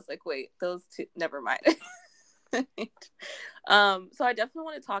definition. I was like, wait, those two, never mind. So I definitely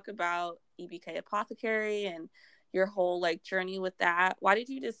want to talk about EBK Apothecary and your whole like journey with that. Why did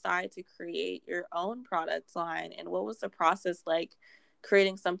you decide to create your own product line, and what was the process like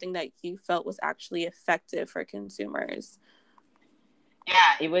creating something that you felt was actually effective for consumers? Yeah,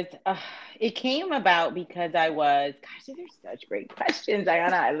 it was. It came about because I was. Gosh, these are such great questions,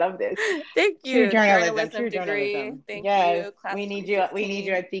 Ayana. I love this. Thank you. True journalism. Thank yes, you. Class we need you. We need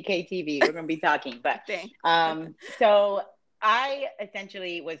you at CKTV. We're going to be talking. But so I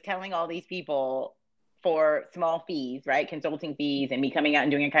essentially was telling all these people for small fees, right, consulting fees, and me coming out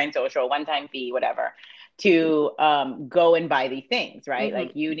and doing a kind social, one-time fee, whatever, to go and buy these things, right?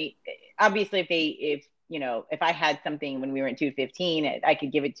 Like you need. Obviously, if I had something when we were in 215, I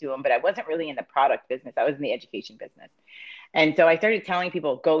could give it to them, but I wasn't really in the product business. I was in the education business. And so I started telling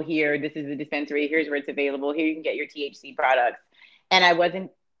people, go here, this is the dispensary, here's where it's available, here you can get your THC products. And I wasn't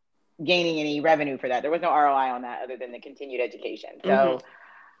gaining any revenue for that. There was no ROI on that other than the continued education. So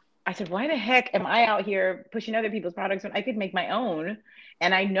I said, why the heck am I out here pushing other people's products when I could make my own?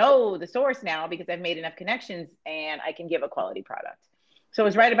 And I know the source now because I've made enough connections and I can give a quality product. So it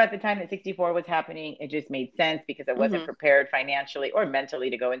was right about the time that 64 was happening. It just made sense because I wasn't prepared financially or mentally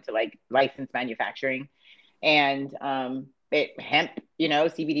to go into like licensed manufacturing. And hemp,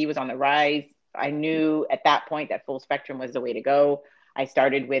 CBD was on the rise. I knew at that point that full spectrum was the way to go. I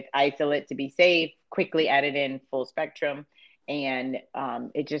started with isolate to be safe, quickly added in full spectrum, and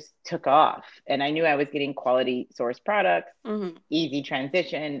it just took off. And I knew I was getting quality source products, easy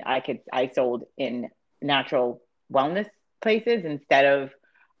transition. I sold in natural wellness places instead of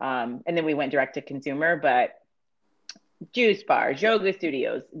and then we went direct to consumer, but juice bars, yoga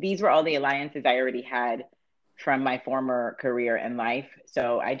studios, these were all the alliances I already had from my former career and life.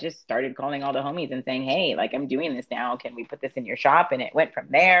 So I just started calling all the homies and saying, hey, like I'm doing this now, can we put this in your shop? And it went from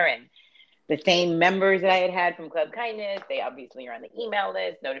there. And the same members that I had from Club Kindness, they obviously are on the email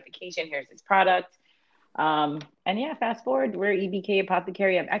list, notification, here's this product. And yeah, fast forward, we're EBK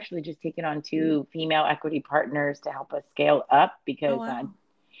Apothecary. I've actually just taken on 2 female equity partners to help us scale up because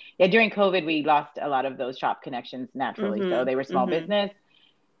during COVID, we lost a lot of those shop connections naturally. So they were small business.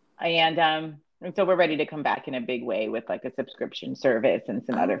 And so we're ready to come back in a big way with like a subscription service and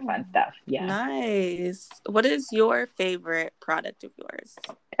some other fun stuff. Yeah. Nice. What is your favorite product of yours?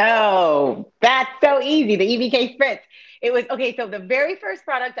 Oh, that's so easy. The EBK Spritz. It was, okay, so the very first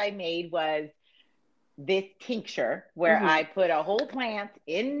product I made was this tincture where Mm-hmm. I put a whole plant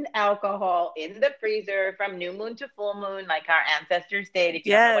in alcohol in the freezer from new moon to full moon, like our ancestors did. If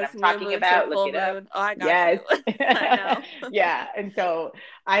you don't know what Yes, I'm new talking moon to about, look full it up. moon. Oh, I got Yes. you. I know. Yeah. And so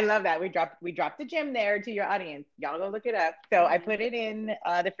I love that. We dropped the gym there to your audience. Y'all go look it up. So I put it in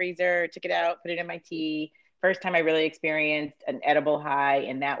the freezer, took it out, put it in my tea. First time I really experienced an edible high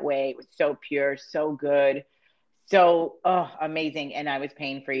in that way. It was so pure, so good. So, amazing. And I was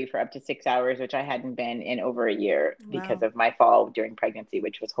pain free for up to 6 hours, which I hadn't been in over a year because Wow. of my fall during pregnancy,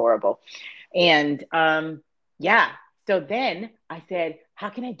 which was horrible. And yeah, so then I said, how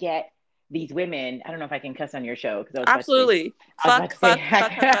can I get these women? I don't know if I can cuss on your show because Absolutely. I was about Fuck, to say,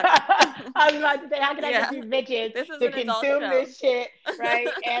 fuck, fuck, fuck, fuck. I was about to say, how can I get Yeah. these bitches This is to an adult consume show. this shit, right?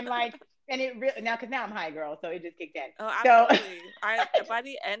 And like, and it really now because now I'm high, girl, so it just kicked in. Oh, So absolutely. By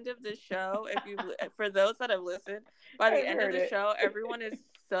the end of the show, for those that have listened, by the I've end of heard the it. show, everyone is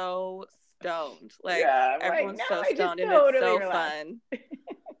so stoned. Like Yeah, I'm like, everyone's now so I just stoned, and it's totally so relaxed. fun.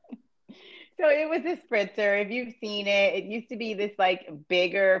 So it was a spritzer. If you've seen it, it used to be this like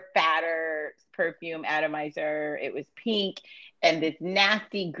bigger, fatter perfume atomizer. It was pink and this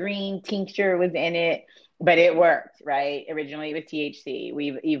nasty green tincture was in it, but it worked, right? Originally it was THC.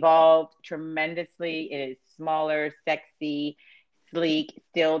 We've evolved tremendously. It is smaller, sexy, sleek,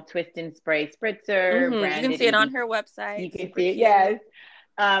 still twist and spray spritzer, You can branded see it on EB. her website. You can Super see it, cute. yes.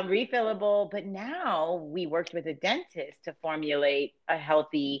 Refillable, but now we worked with a dentist to formulate a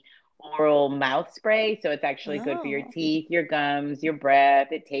healthy oral mouth spray. So it's actually good for your Oh. teeth, your gums, your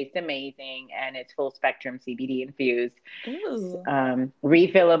breath. It tastes amazing and it's full spectrum CBD infused. Ooh.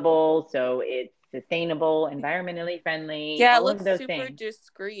 Refillable, so it's sustainable, environmentally friendly, Yeah, it all of looks those super things.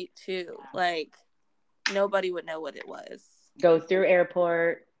 discreet too. Like nobody would know what it was. Goes through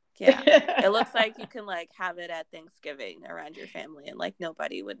airport. Yeah. It looks like you can like have it at Thanksgiving around your family and like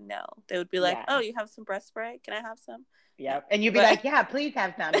nobody would know. They would be like, Yeah. "Oh, you have some breast spray? Can I have some?" No. Yep. And you'd be But like, yeah, please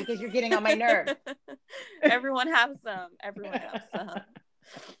have some because you're getting on my nerves. everyone have some. Everyone have some.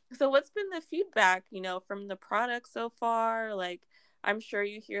 So what's been the feedback, from the product so far? Like I'm sure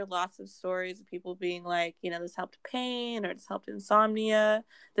you hear lots of stories of people being like, this helped pain or this helped insomnia.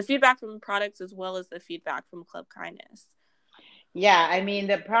 The feedback from the products as well as the feedback from Club Kindness. Yeah, I mean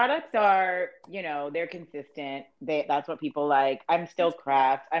the products are, they're consistent. That's what people like. I'm still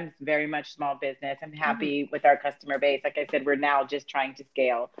craft. I'm very much small business. I'm happy with our customer base. Like I said, we're now just trying to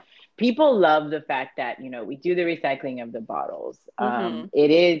scale. People love the fact that, we do the recycling of the bottles.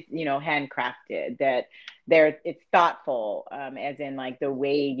 It is, handcrafted, that it's thoughtful, as in like the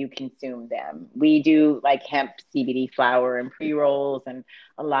way you consume them. We do like hemp CBD flower and pre-rolls, and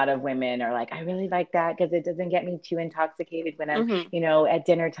a lot of women are like, I really like that because it doesn't get me too intoxicated when I'm, at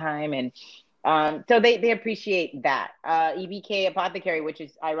dinner time. And so they appreciate that. EBK Apothecary, which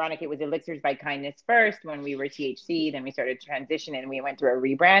is ironic, it was Elixirs by Kindness first when we were THC. Then we started transition and we went through a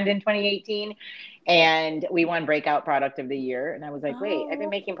rebrand in 2018. And we won Breakout Product of the Year. And I was like, wait, I've been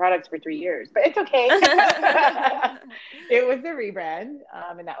making products for 3 years, but it's okay. It was the rebrand.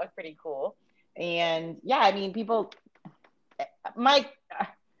 And that was pretty cool. And yeah, I mean,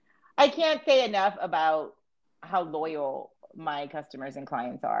 I can't say enough about how loyal my customers and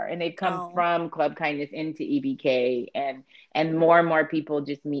clients are, and they've come from Club Kindness into EBK, and more people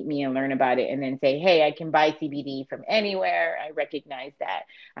just meet me and learn about it and then say, hey, I can buy CBD from anywhere. I recognize that.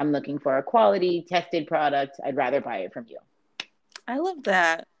 I'm looking for a quality tested product. I'd rather buy it from you. I love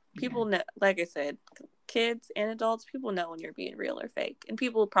that. People know, like I said, kids and adults, people know when you're being real or fake, and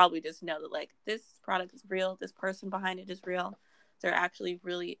people probably just know that like this product is real, this person behind it is real. They're actually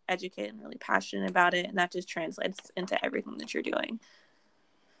really educated and really passionate about it, and that just translates into everything that you're doing.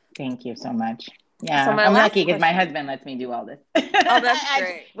 Thank you so much. Yeah, so I'm lucky because my husband lets me do all this. Oh, that's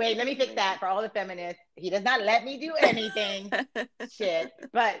great. Wait, let me fix that for all the feminists. He does not let me do anything. Shit.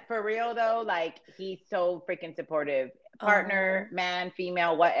 But for real though, like he's so freaking supportive. Partner, man,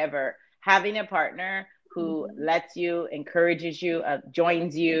 female, whatever. Having a partner who lets you, encourages you,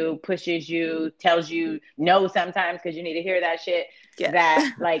 joins you, pushes you, tells you no sometimes because you need to hear that shit. Yes.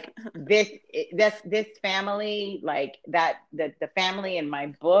 That like this family, like that the family in my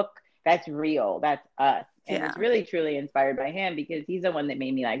book, that's real. That's us. And it's really truly inspired by him because he's the one that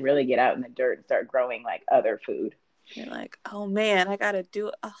made me like really get out in the dirt and start growing like other food. You're like, oh man, I gotta do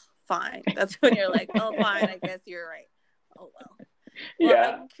it. Oh, fine. That's when you're like, oh fine, I guess you're right. Oh well. Well,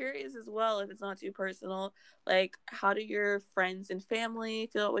 yeah. I'm curious as well, if it's not too personal, like how do your friends and family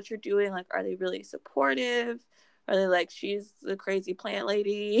feel about what you're doing? Like, are they really supportive? Are they like, she's the crazy plant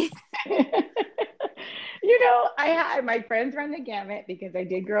lady? My friends run the gamut because I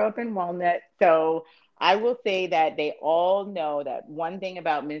did grow up in Walnut. So I will say that they all know that one thing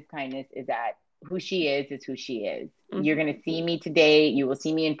about Ms. Kindness is that who she is who she is. Mm-hmm. You're going to see me today. You will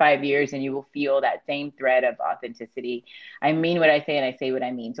see me in 5 years, and you will feel that same thread of authenticity. I mean what I say, and I say what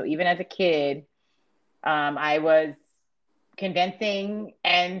I mean. So even as a kid, I was convincing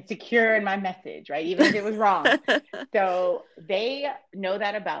and secure in my message, right? Even if it was wrong. So they know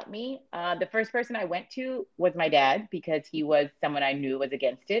that about me. The first person I went to was my dad, because he was someone I knew was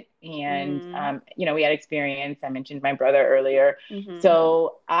against it. And, you know, we had experience. I mentioned my brother earlier.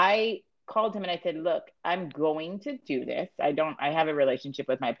 So I called him and I said, look, I'm going to do this. I have a relationship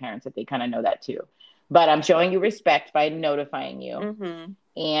with my parents that they kind of know that too. But I'm showing you respect by notifying you.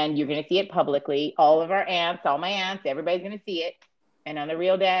 And you're going to see it publicly. All of our aunts, all my aunts, everybody's going to see it. And on the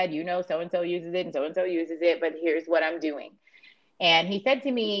Real Dad, you know, so-and-so uses it and so-and-so uses it, but here's what I'm doing. And he said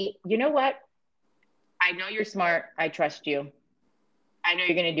to me, you know what? I know you're smart. I trust you. I know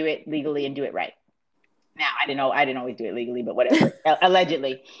you're going to do it legally and do it right. Now, I didn't always do it legally, but whatever.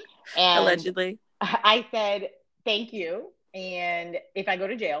 Allegedly. And allegedly. I said, thank you. And if I go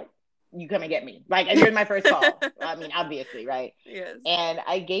to jail, you come and get me. Like, you're my first call. I mean, obviously, right? Yes. And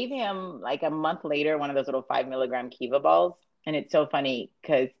I gave him, like, a month later, one of those little 5 milligram Kiva balls. And it's so funny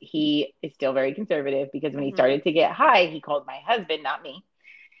because he is still very conservative, because when he started to get high, he called my husband, not me.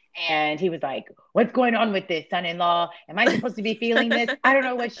 And he was like, what's going on with this, son-in-law? Am I supposed to be feeling this? I don't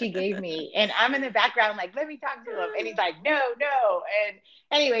know what she gave me. And I'm in the background like, let me talk to him. And he's like, no. And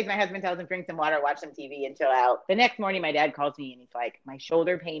anyways, my husband tells him, drink some water, watch some TV, and chill out. The next morning, my dad calls me and he's like, my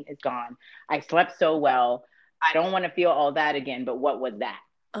shoulder pain is gone. I slept so well. I don't want to feel all that again, but what was that?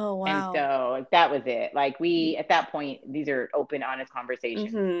 Oh, wow. And so that was it. Like, we, at that point, these are open, honest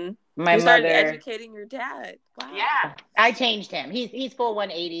conversations. My you started mother, educating your dad. Wow. Yeah, I changed him. He's full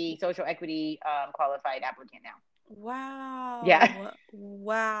 180 social equity qualified applicant now. Wow. Yeah.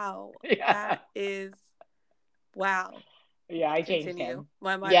 Wow. Yeah. That is, wow. Yeah, I changed him.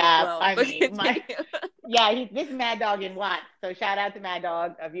 My mind is blown. I mean, he's this Mad Dog in Watts. So shout out to Mad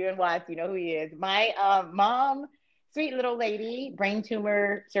Dog. If you're in Watts, you know who he is. My mom, sweet little lady, brain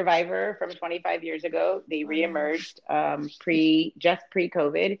tumor survivor from 25 years ago. They reemerged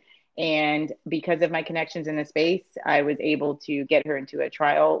pre-COVID. And because of my connections in the space, I was able to get her into a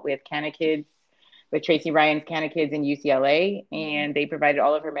trial with Canna Kids, with Tracy Ryan's Canna Kids in UCLA. And they provided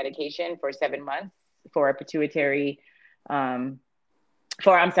all of her medication for 7 months for a pituitary, for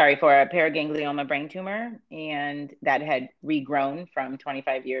a paraganglioma brain tumor. And that had regrown from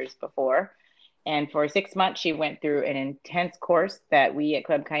 25 years before. And for 6 months, she went through an intense course that we at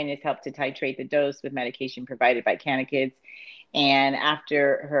Club Kindness helped to titrate the dose with medication provided by Canna Kids. And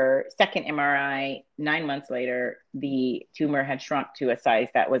after her second MRI, 9 months later, the tumor had shrunk to a size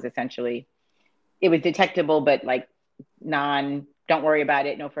that was essentially, it was detectable, but like don't worry about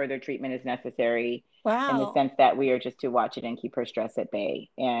it. No further treatment is necessary. Wow. In the sense that we are just to watch it and keep her stress at bay.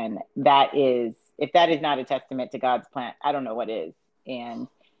 And that is, if that is not a testament to God's plan, I don't know what is. And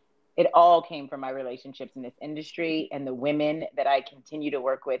it all came from my relationships in this industry and the women that I continue to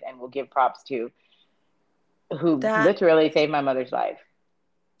work with and will give props to, who literally saved my mother's life.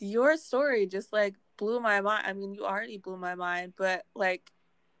 Your story just like blew my mind. I mean, you already blew my mind, but like,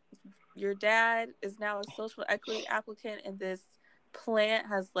 your dad is now a social equity applicant, and this plant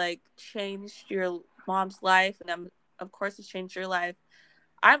has like changed your mom's life, and of course it's changed your life.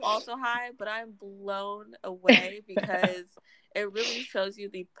 I'm also high, but I'm blown away because it really shows you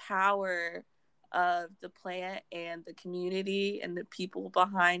the power of the plant and the community and the people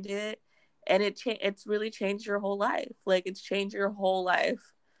behind it. And it's really changed your whole life. Like, it's changed your whole life.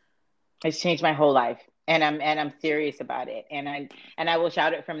 It's changed my whole life. And I'm serious about it. And I will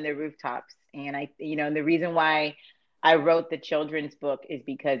shout it from the rooftops. And the reason why I wrote the children's book is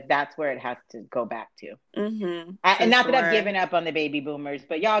because that's where it has to go back to. And not that I've given up on the baby boomers,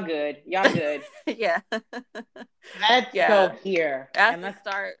 but y'all good. Yeah. Let's go here. Let's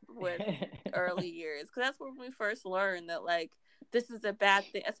start with early years. Because that's when we first learned that, like, this is a bad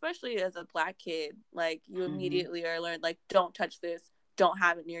thing, especially as a Black kid. Like, you immediately are learned, like, don't touch this, don't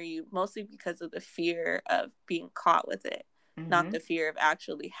have it near you, mostly because of the fear of being caught with it, not the fear of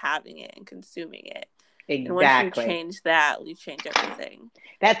actually having it and consuming it. Exactly. And once you change that, you change everything.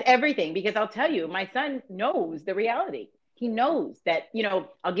 That's everything, because I'll tell you, my son knows the reality. He knows that,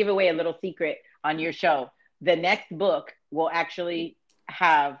 I'll give away a little secret on your show. The next book will actually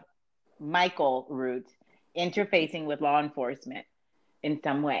have Michael Root interfacing with law enforcement in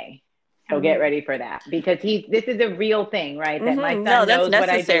some way. So get ready for that, because this is a real thing, right? That my son knows what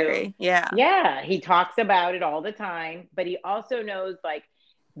I do. Yeah. He talks about it all the time, but he also knows, like,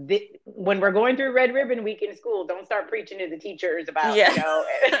 when we're going through Red Ribbon Week in school, don't start preaching to the teachers about,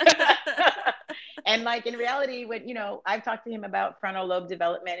 And like in reality, when I've talked to him about frontal lobe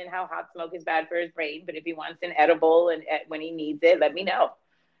development and how hot smoke is bad for his brain, but if he wants an edible and when he needs it, let me know.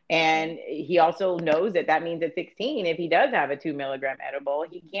 And he also knows that means at 16, if he does have a 2 milligram edible,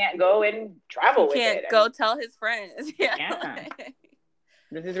 he can't go and travel with it. He can't go tell his friends. Yeah.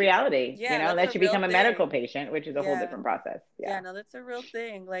 This is reality, unless you become a medical patient, which is a whole different process. Yeah, no, that's a real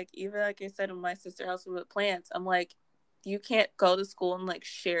thing. Like, even like I said, when my sister helps me with plants, I'm like, you can't go to school and like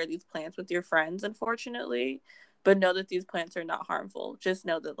share these plants with your friends, unfortunately, but know that these plants are not harmful. Just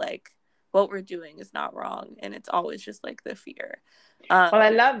know that like what we're doing is not wrong, and it's always just like the fear. Well, I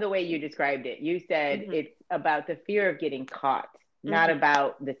love the way you described it. You said it's about the fear of getting caught, not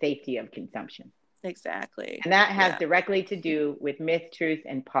about the safety of consumption. Exactly. And that has directly to do with myth, truth,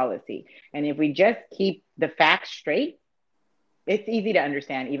 and policy. And if we just keep the facts straight, it's easy to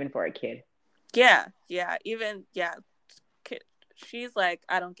understand, even for a kid. Yeah. She's like,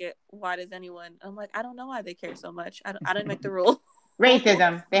 I don't get, why does anyone? I'm like, I don't know why they care so much. I didn't make the rule.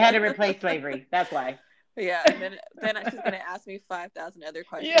 Racism. They had to replace slavery. That's why. Yeah, and then she's gonna ask me 5,000 other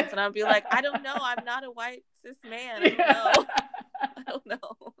questions, and I'll be like, I don't know. I'm not a white cis man. I don't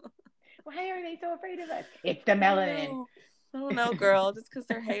know. Why are they so afraid of us? It's the melanin. I don't know, girl. Just because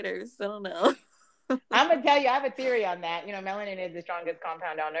they're haters. I don't know. I'm gonna tell you, I have a theory on that. Melanin is the strongest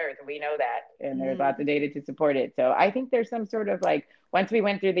compound on Earth. We know that, and there's lots of data to support it. So I think there's some sort of like, once we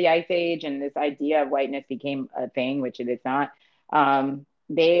went through the ice age and this idea of whiteness became a thing, which it is not.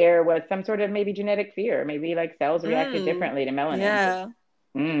 There was some sort of maybe genetic fear. Maybe like cells reacted differently to melanin. Yeah.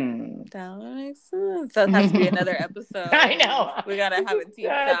 That makes sense. That has to be another episode. I know. We gotta have a deep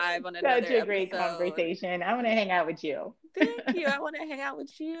dive on another episode. Such a great conversation. I want to hang out with you. Thank you. I want to hang out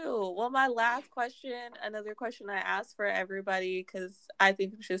with you. Well, my last question, another question I ask for everybody, because I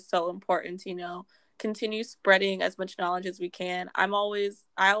think it's just so important to, continue spreading as much knowledge as we can. I always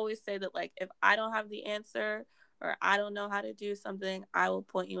say that, like, if I don't have the answer or I don't know how to do something, I will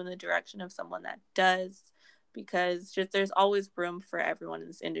point you in the direction of someone that does, because just there's always room for everyone in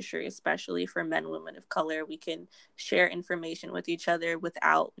this industry, especially for men and women of color. We can share information with each other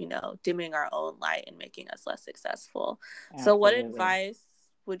without, dimming our own light and making us less successful. Absolutely. So what advice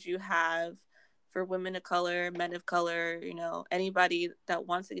would you have for women of color, men of color, anybody that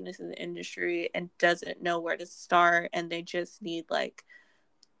wants to get into the industry and doesn't know where to start, and they just need like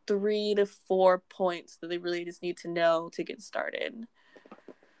 3 to 4 points that they really just need to know to get started?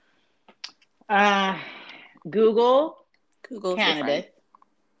 Google cannabis.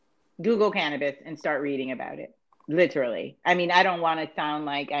 Google cannabis and start reading about it. Literally. I mean, I don't want to sound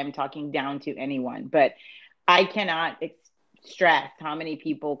like I'm talking down to anyone, but I cannot stress how many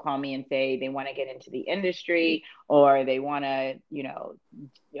people call me and say they want to get into the industry, or they want to,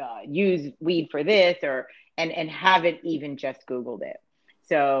 use weed for this, and haven't even just Googled it.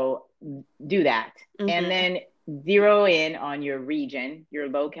 So do that. And then zero in on your region, your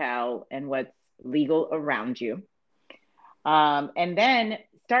locale, and what's legal around you. And then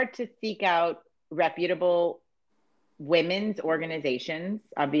start to seek out reputable women's organizations.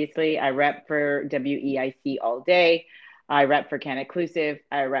 Obviously, I rep for WEIC all day. I rep for CanInclusive.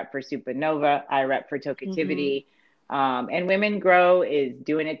 I rep for Supernova. I rep for Tokeativity. And Women Grow is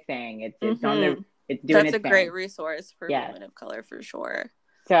doing its thing. It's on the. It's doing That's its a great resource for women of color, for sure.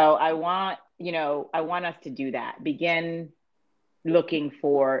 So I want us to do that. Begin looking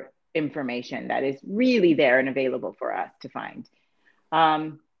for information that is really there and available for us to find.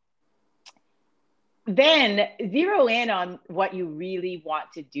 Then zero in on what you really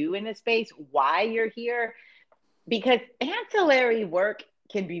want to do in this space, why you're here, because ancillary work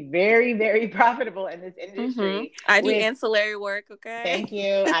can be very, very profitable in this industry. I do ancillary work, okay? Thank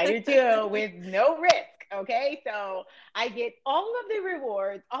you. I do too, with no risk. Okay, so I get all of the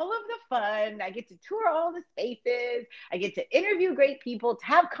rewards, all of the fun. I get to tour all the spaces. I get to interview great people, to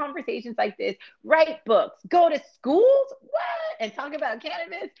have conversations like this, write books, go to schools, and talk about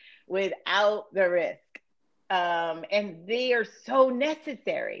cannabis without the risk. And they are so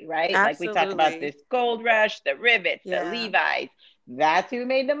necessary, right? Absolutely. Like we talked about this gold rush, the Rivets, the Levi's. That's who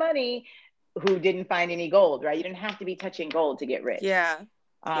made the money, who didn't find any gold, right? You didn't have to be touching gold to get rich.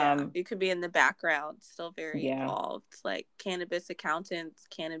 You could be in the background, still very involved, like cannabis accountants,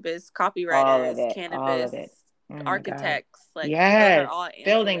 cannabis copywriters, cannabis architects, like those are all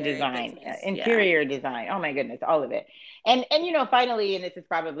building design, interior design. Oh my goodness, all of it. And finally, and this is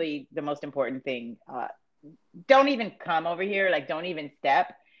probably the most important thing, don't even come over here, like don't even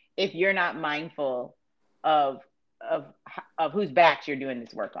step if you're not mindful of whose backs you're doing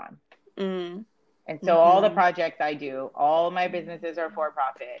this work on. And so all the projects I do, all my businesses are for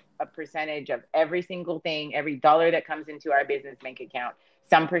profit. A percentage of every single thing, every dollar that comes into our business bank account,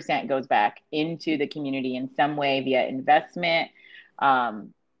 some percent goes back into the community in some way via investment,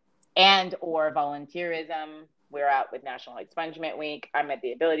 and or volunteerism. We're out with National Expungement Week. I'm at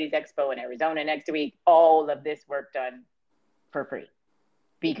the Abilities Expo in Arizona next week. All of this work done for free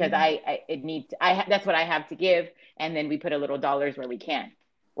because that's what I have to give. And then we put a little dollars where we can.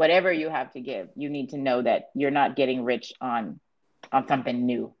 Whatever you have to give, you need to know that you're not getting rich on something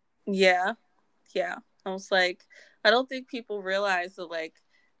new. Yeah. Yeah. I was like, I don't think people realize that like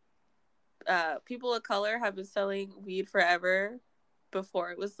people of color have been selling weed forever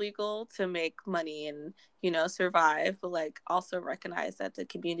before it was legal to make money and, you know, survive, but like also recognize that the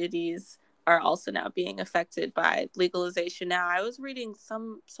communities are also now being affected by legalization. Now, I was reading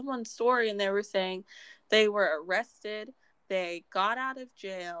someone's story and they were saying they were arrested, they got out of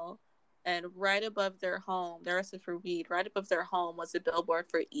jail, and right above their home, they're arrested for weed, right above their home was a billboard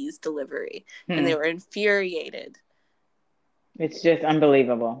for Ease Delivery. And they were infuriated. It's just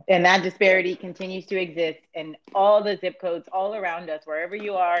unbelievable. And that disparity continues to exist in all the zip codes all around us, wherever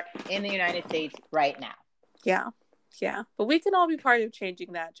you are in the United States right now. Yeah. Yeah. But we can all be part of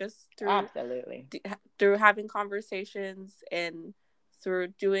changing that just through absolutely through having conversations and through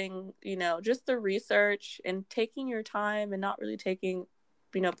doing, you know, just the research and taking your time and not really taking,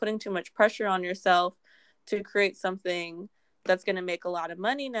 you know, putting too much pressure on yourself to create something that's going to make a lot of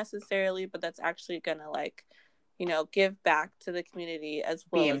money necessarily, but that's actually going to like, you know, give back to the community as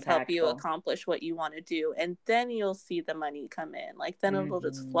well as help you accomplish what you want to do. And then you'll see the money come in. Like then it'll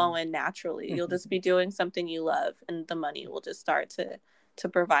just flow in naturally. You'll just be doing something you love and the money will just start to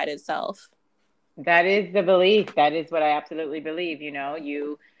provide itself. That is the belief. That is what I absolutely believe. You know,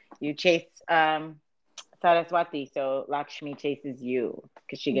 you chase Saraswati, so Lakshmi chases you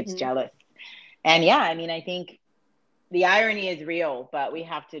because she gets jealous. And yeah, I mean, I think the irony is real, but we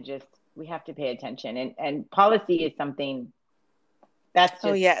have to pay attention. And policy is something that's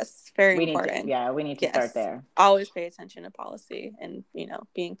just, very important. We need to start there. Always pay attention to policy and, you know,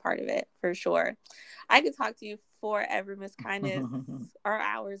 being part of it for sure. I could talk to you forever, Miss Kindness. Our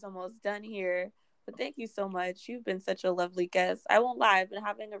hour's almost done here. But thank you so much. You've been such a lovely guest. I won't lie, I've been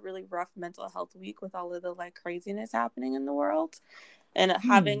having a really rough mental health week with all of the like craziness happening in the world. And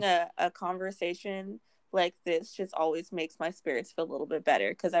having a conversation like this just always makes my spirits feel a little bit better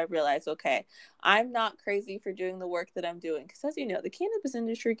because I realize, okay, I'm not crazy for doing the work that I'm doing. Because as you know, the cannabis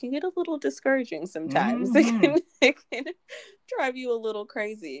industry can get a little discouraging sometimes. It can drive you a little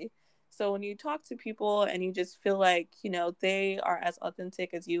crazy. So when you talk to people and you just feel like, you know, they are as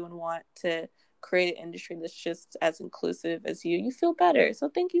authentic as you and want to create an industry that's just as inclusive as you feel better. So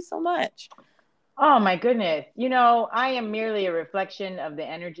thank you so much. Oh my goodness. You know, I am merely a reflection of the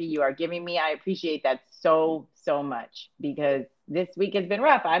energy you are giving me. I appreciate that so much because this week has been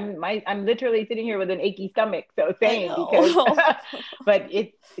rough. I'm literally sitting here with an achy stomach. So same because but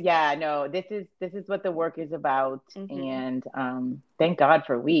it's this is what the work is about. And thank God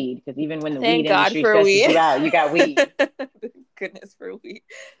for weed because even when the weed industry stresses you out, you got weed. Goodness for weed.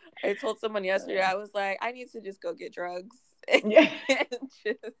 I told someone yesterday, I was like, I need to just go get drugs and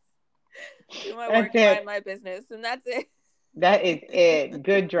just do my work and mind my business, and that's it. That is it.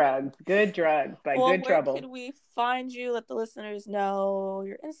 Good drugs, but good trouble. Where can we find you? Let the listeners know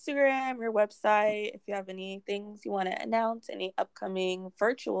your Instagram, your website, if you have any things you want to announce, any upcoming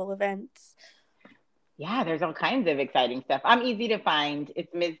virtual events. Yeah, there's all kinds of exciting stuff. I'm easy to find.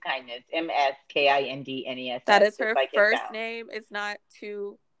 It's Ms. Kindness, MSKINDNESS. That is her first name. It's not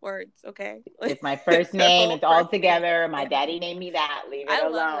two words, okay? It's my first name. It's all together. My daddy named me that. Leave it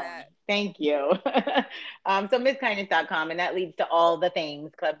alone. Love that. Thank you. So MissKindness.com, and that leads to all the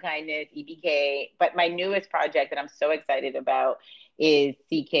things, Club Kindness, EBK. But my newest project that I'm so excited about is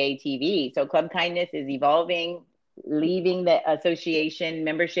CKTV. So Club Kindness is evolving, leaving the association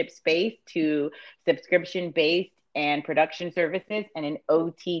membership space to subscription-based and production services and an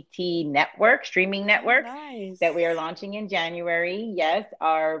OTT network, streaming network that we are launching in January. Yes,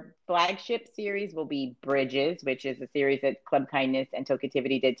 our flagship series will be Bridges, which is a series that Club Kindness and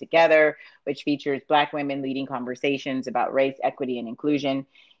Tokeativity did together, which features Black women leading conversations about race, equity, and inclusion.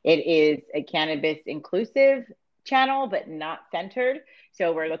 It is a cannabis inclusive channel, but not centered.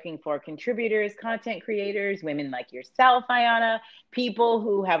 So we're looking for contributors, content creators, women like yourself, Ayana, people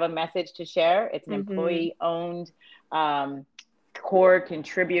who have a message to share. It's an employee-owned core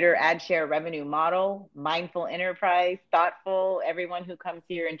contributor ad share revenue model, mindful enterprise, thoughtful. Everyone who comes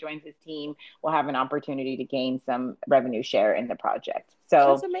here and joins this team will have an opportunity to gain some revenue share in the project. So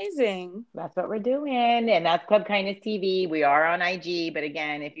that's amazing. That's what we're doing. And that's Club Kindness TV. We are on IG. But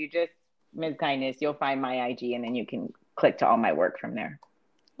again, if you just Ms. Kindness. You'll find my IG, and then you can click to all my work from there.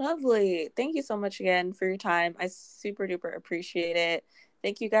 Lovely. Thank you so much again for your time. I super duper appreciate it.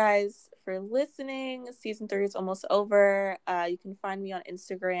 Thank you guys for listening. Season 3 is almost over. You can find me on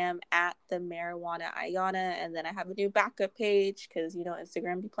Instagram at the Marijuana Ayana, and then I have a new backup page because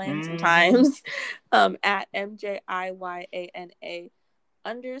Instagram be playing sometimes. At MJIYANA_.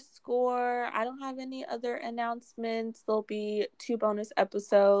 I don't have any other announcements. There'll be 2 bonus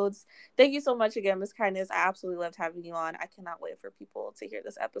episodes. Thank you so much again, Miss Kindness. I absolutely loved having you on. I cannot wait for people to hear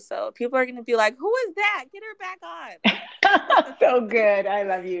this episode. People are going to be like, who is that? Get her back on. So good. I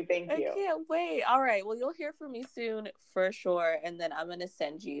love you. Thank you. I can't wait. All right. Well, you'll hear from me soon for sure. And then I'm going to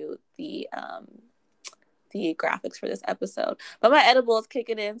send you the graphics for this episode. But my edible is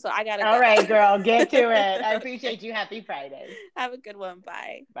kicking in, so I gotta go. All right, girl, get to it. I appreciate you. Happy Friday. Have a good one.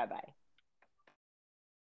 Bye. Bye-bye.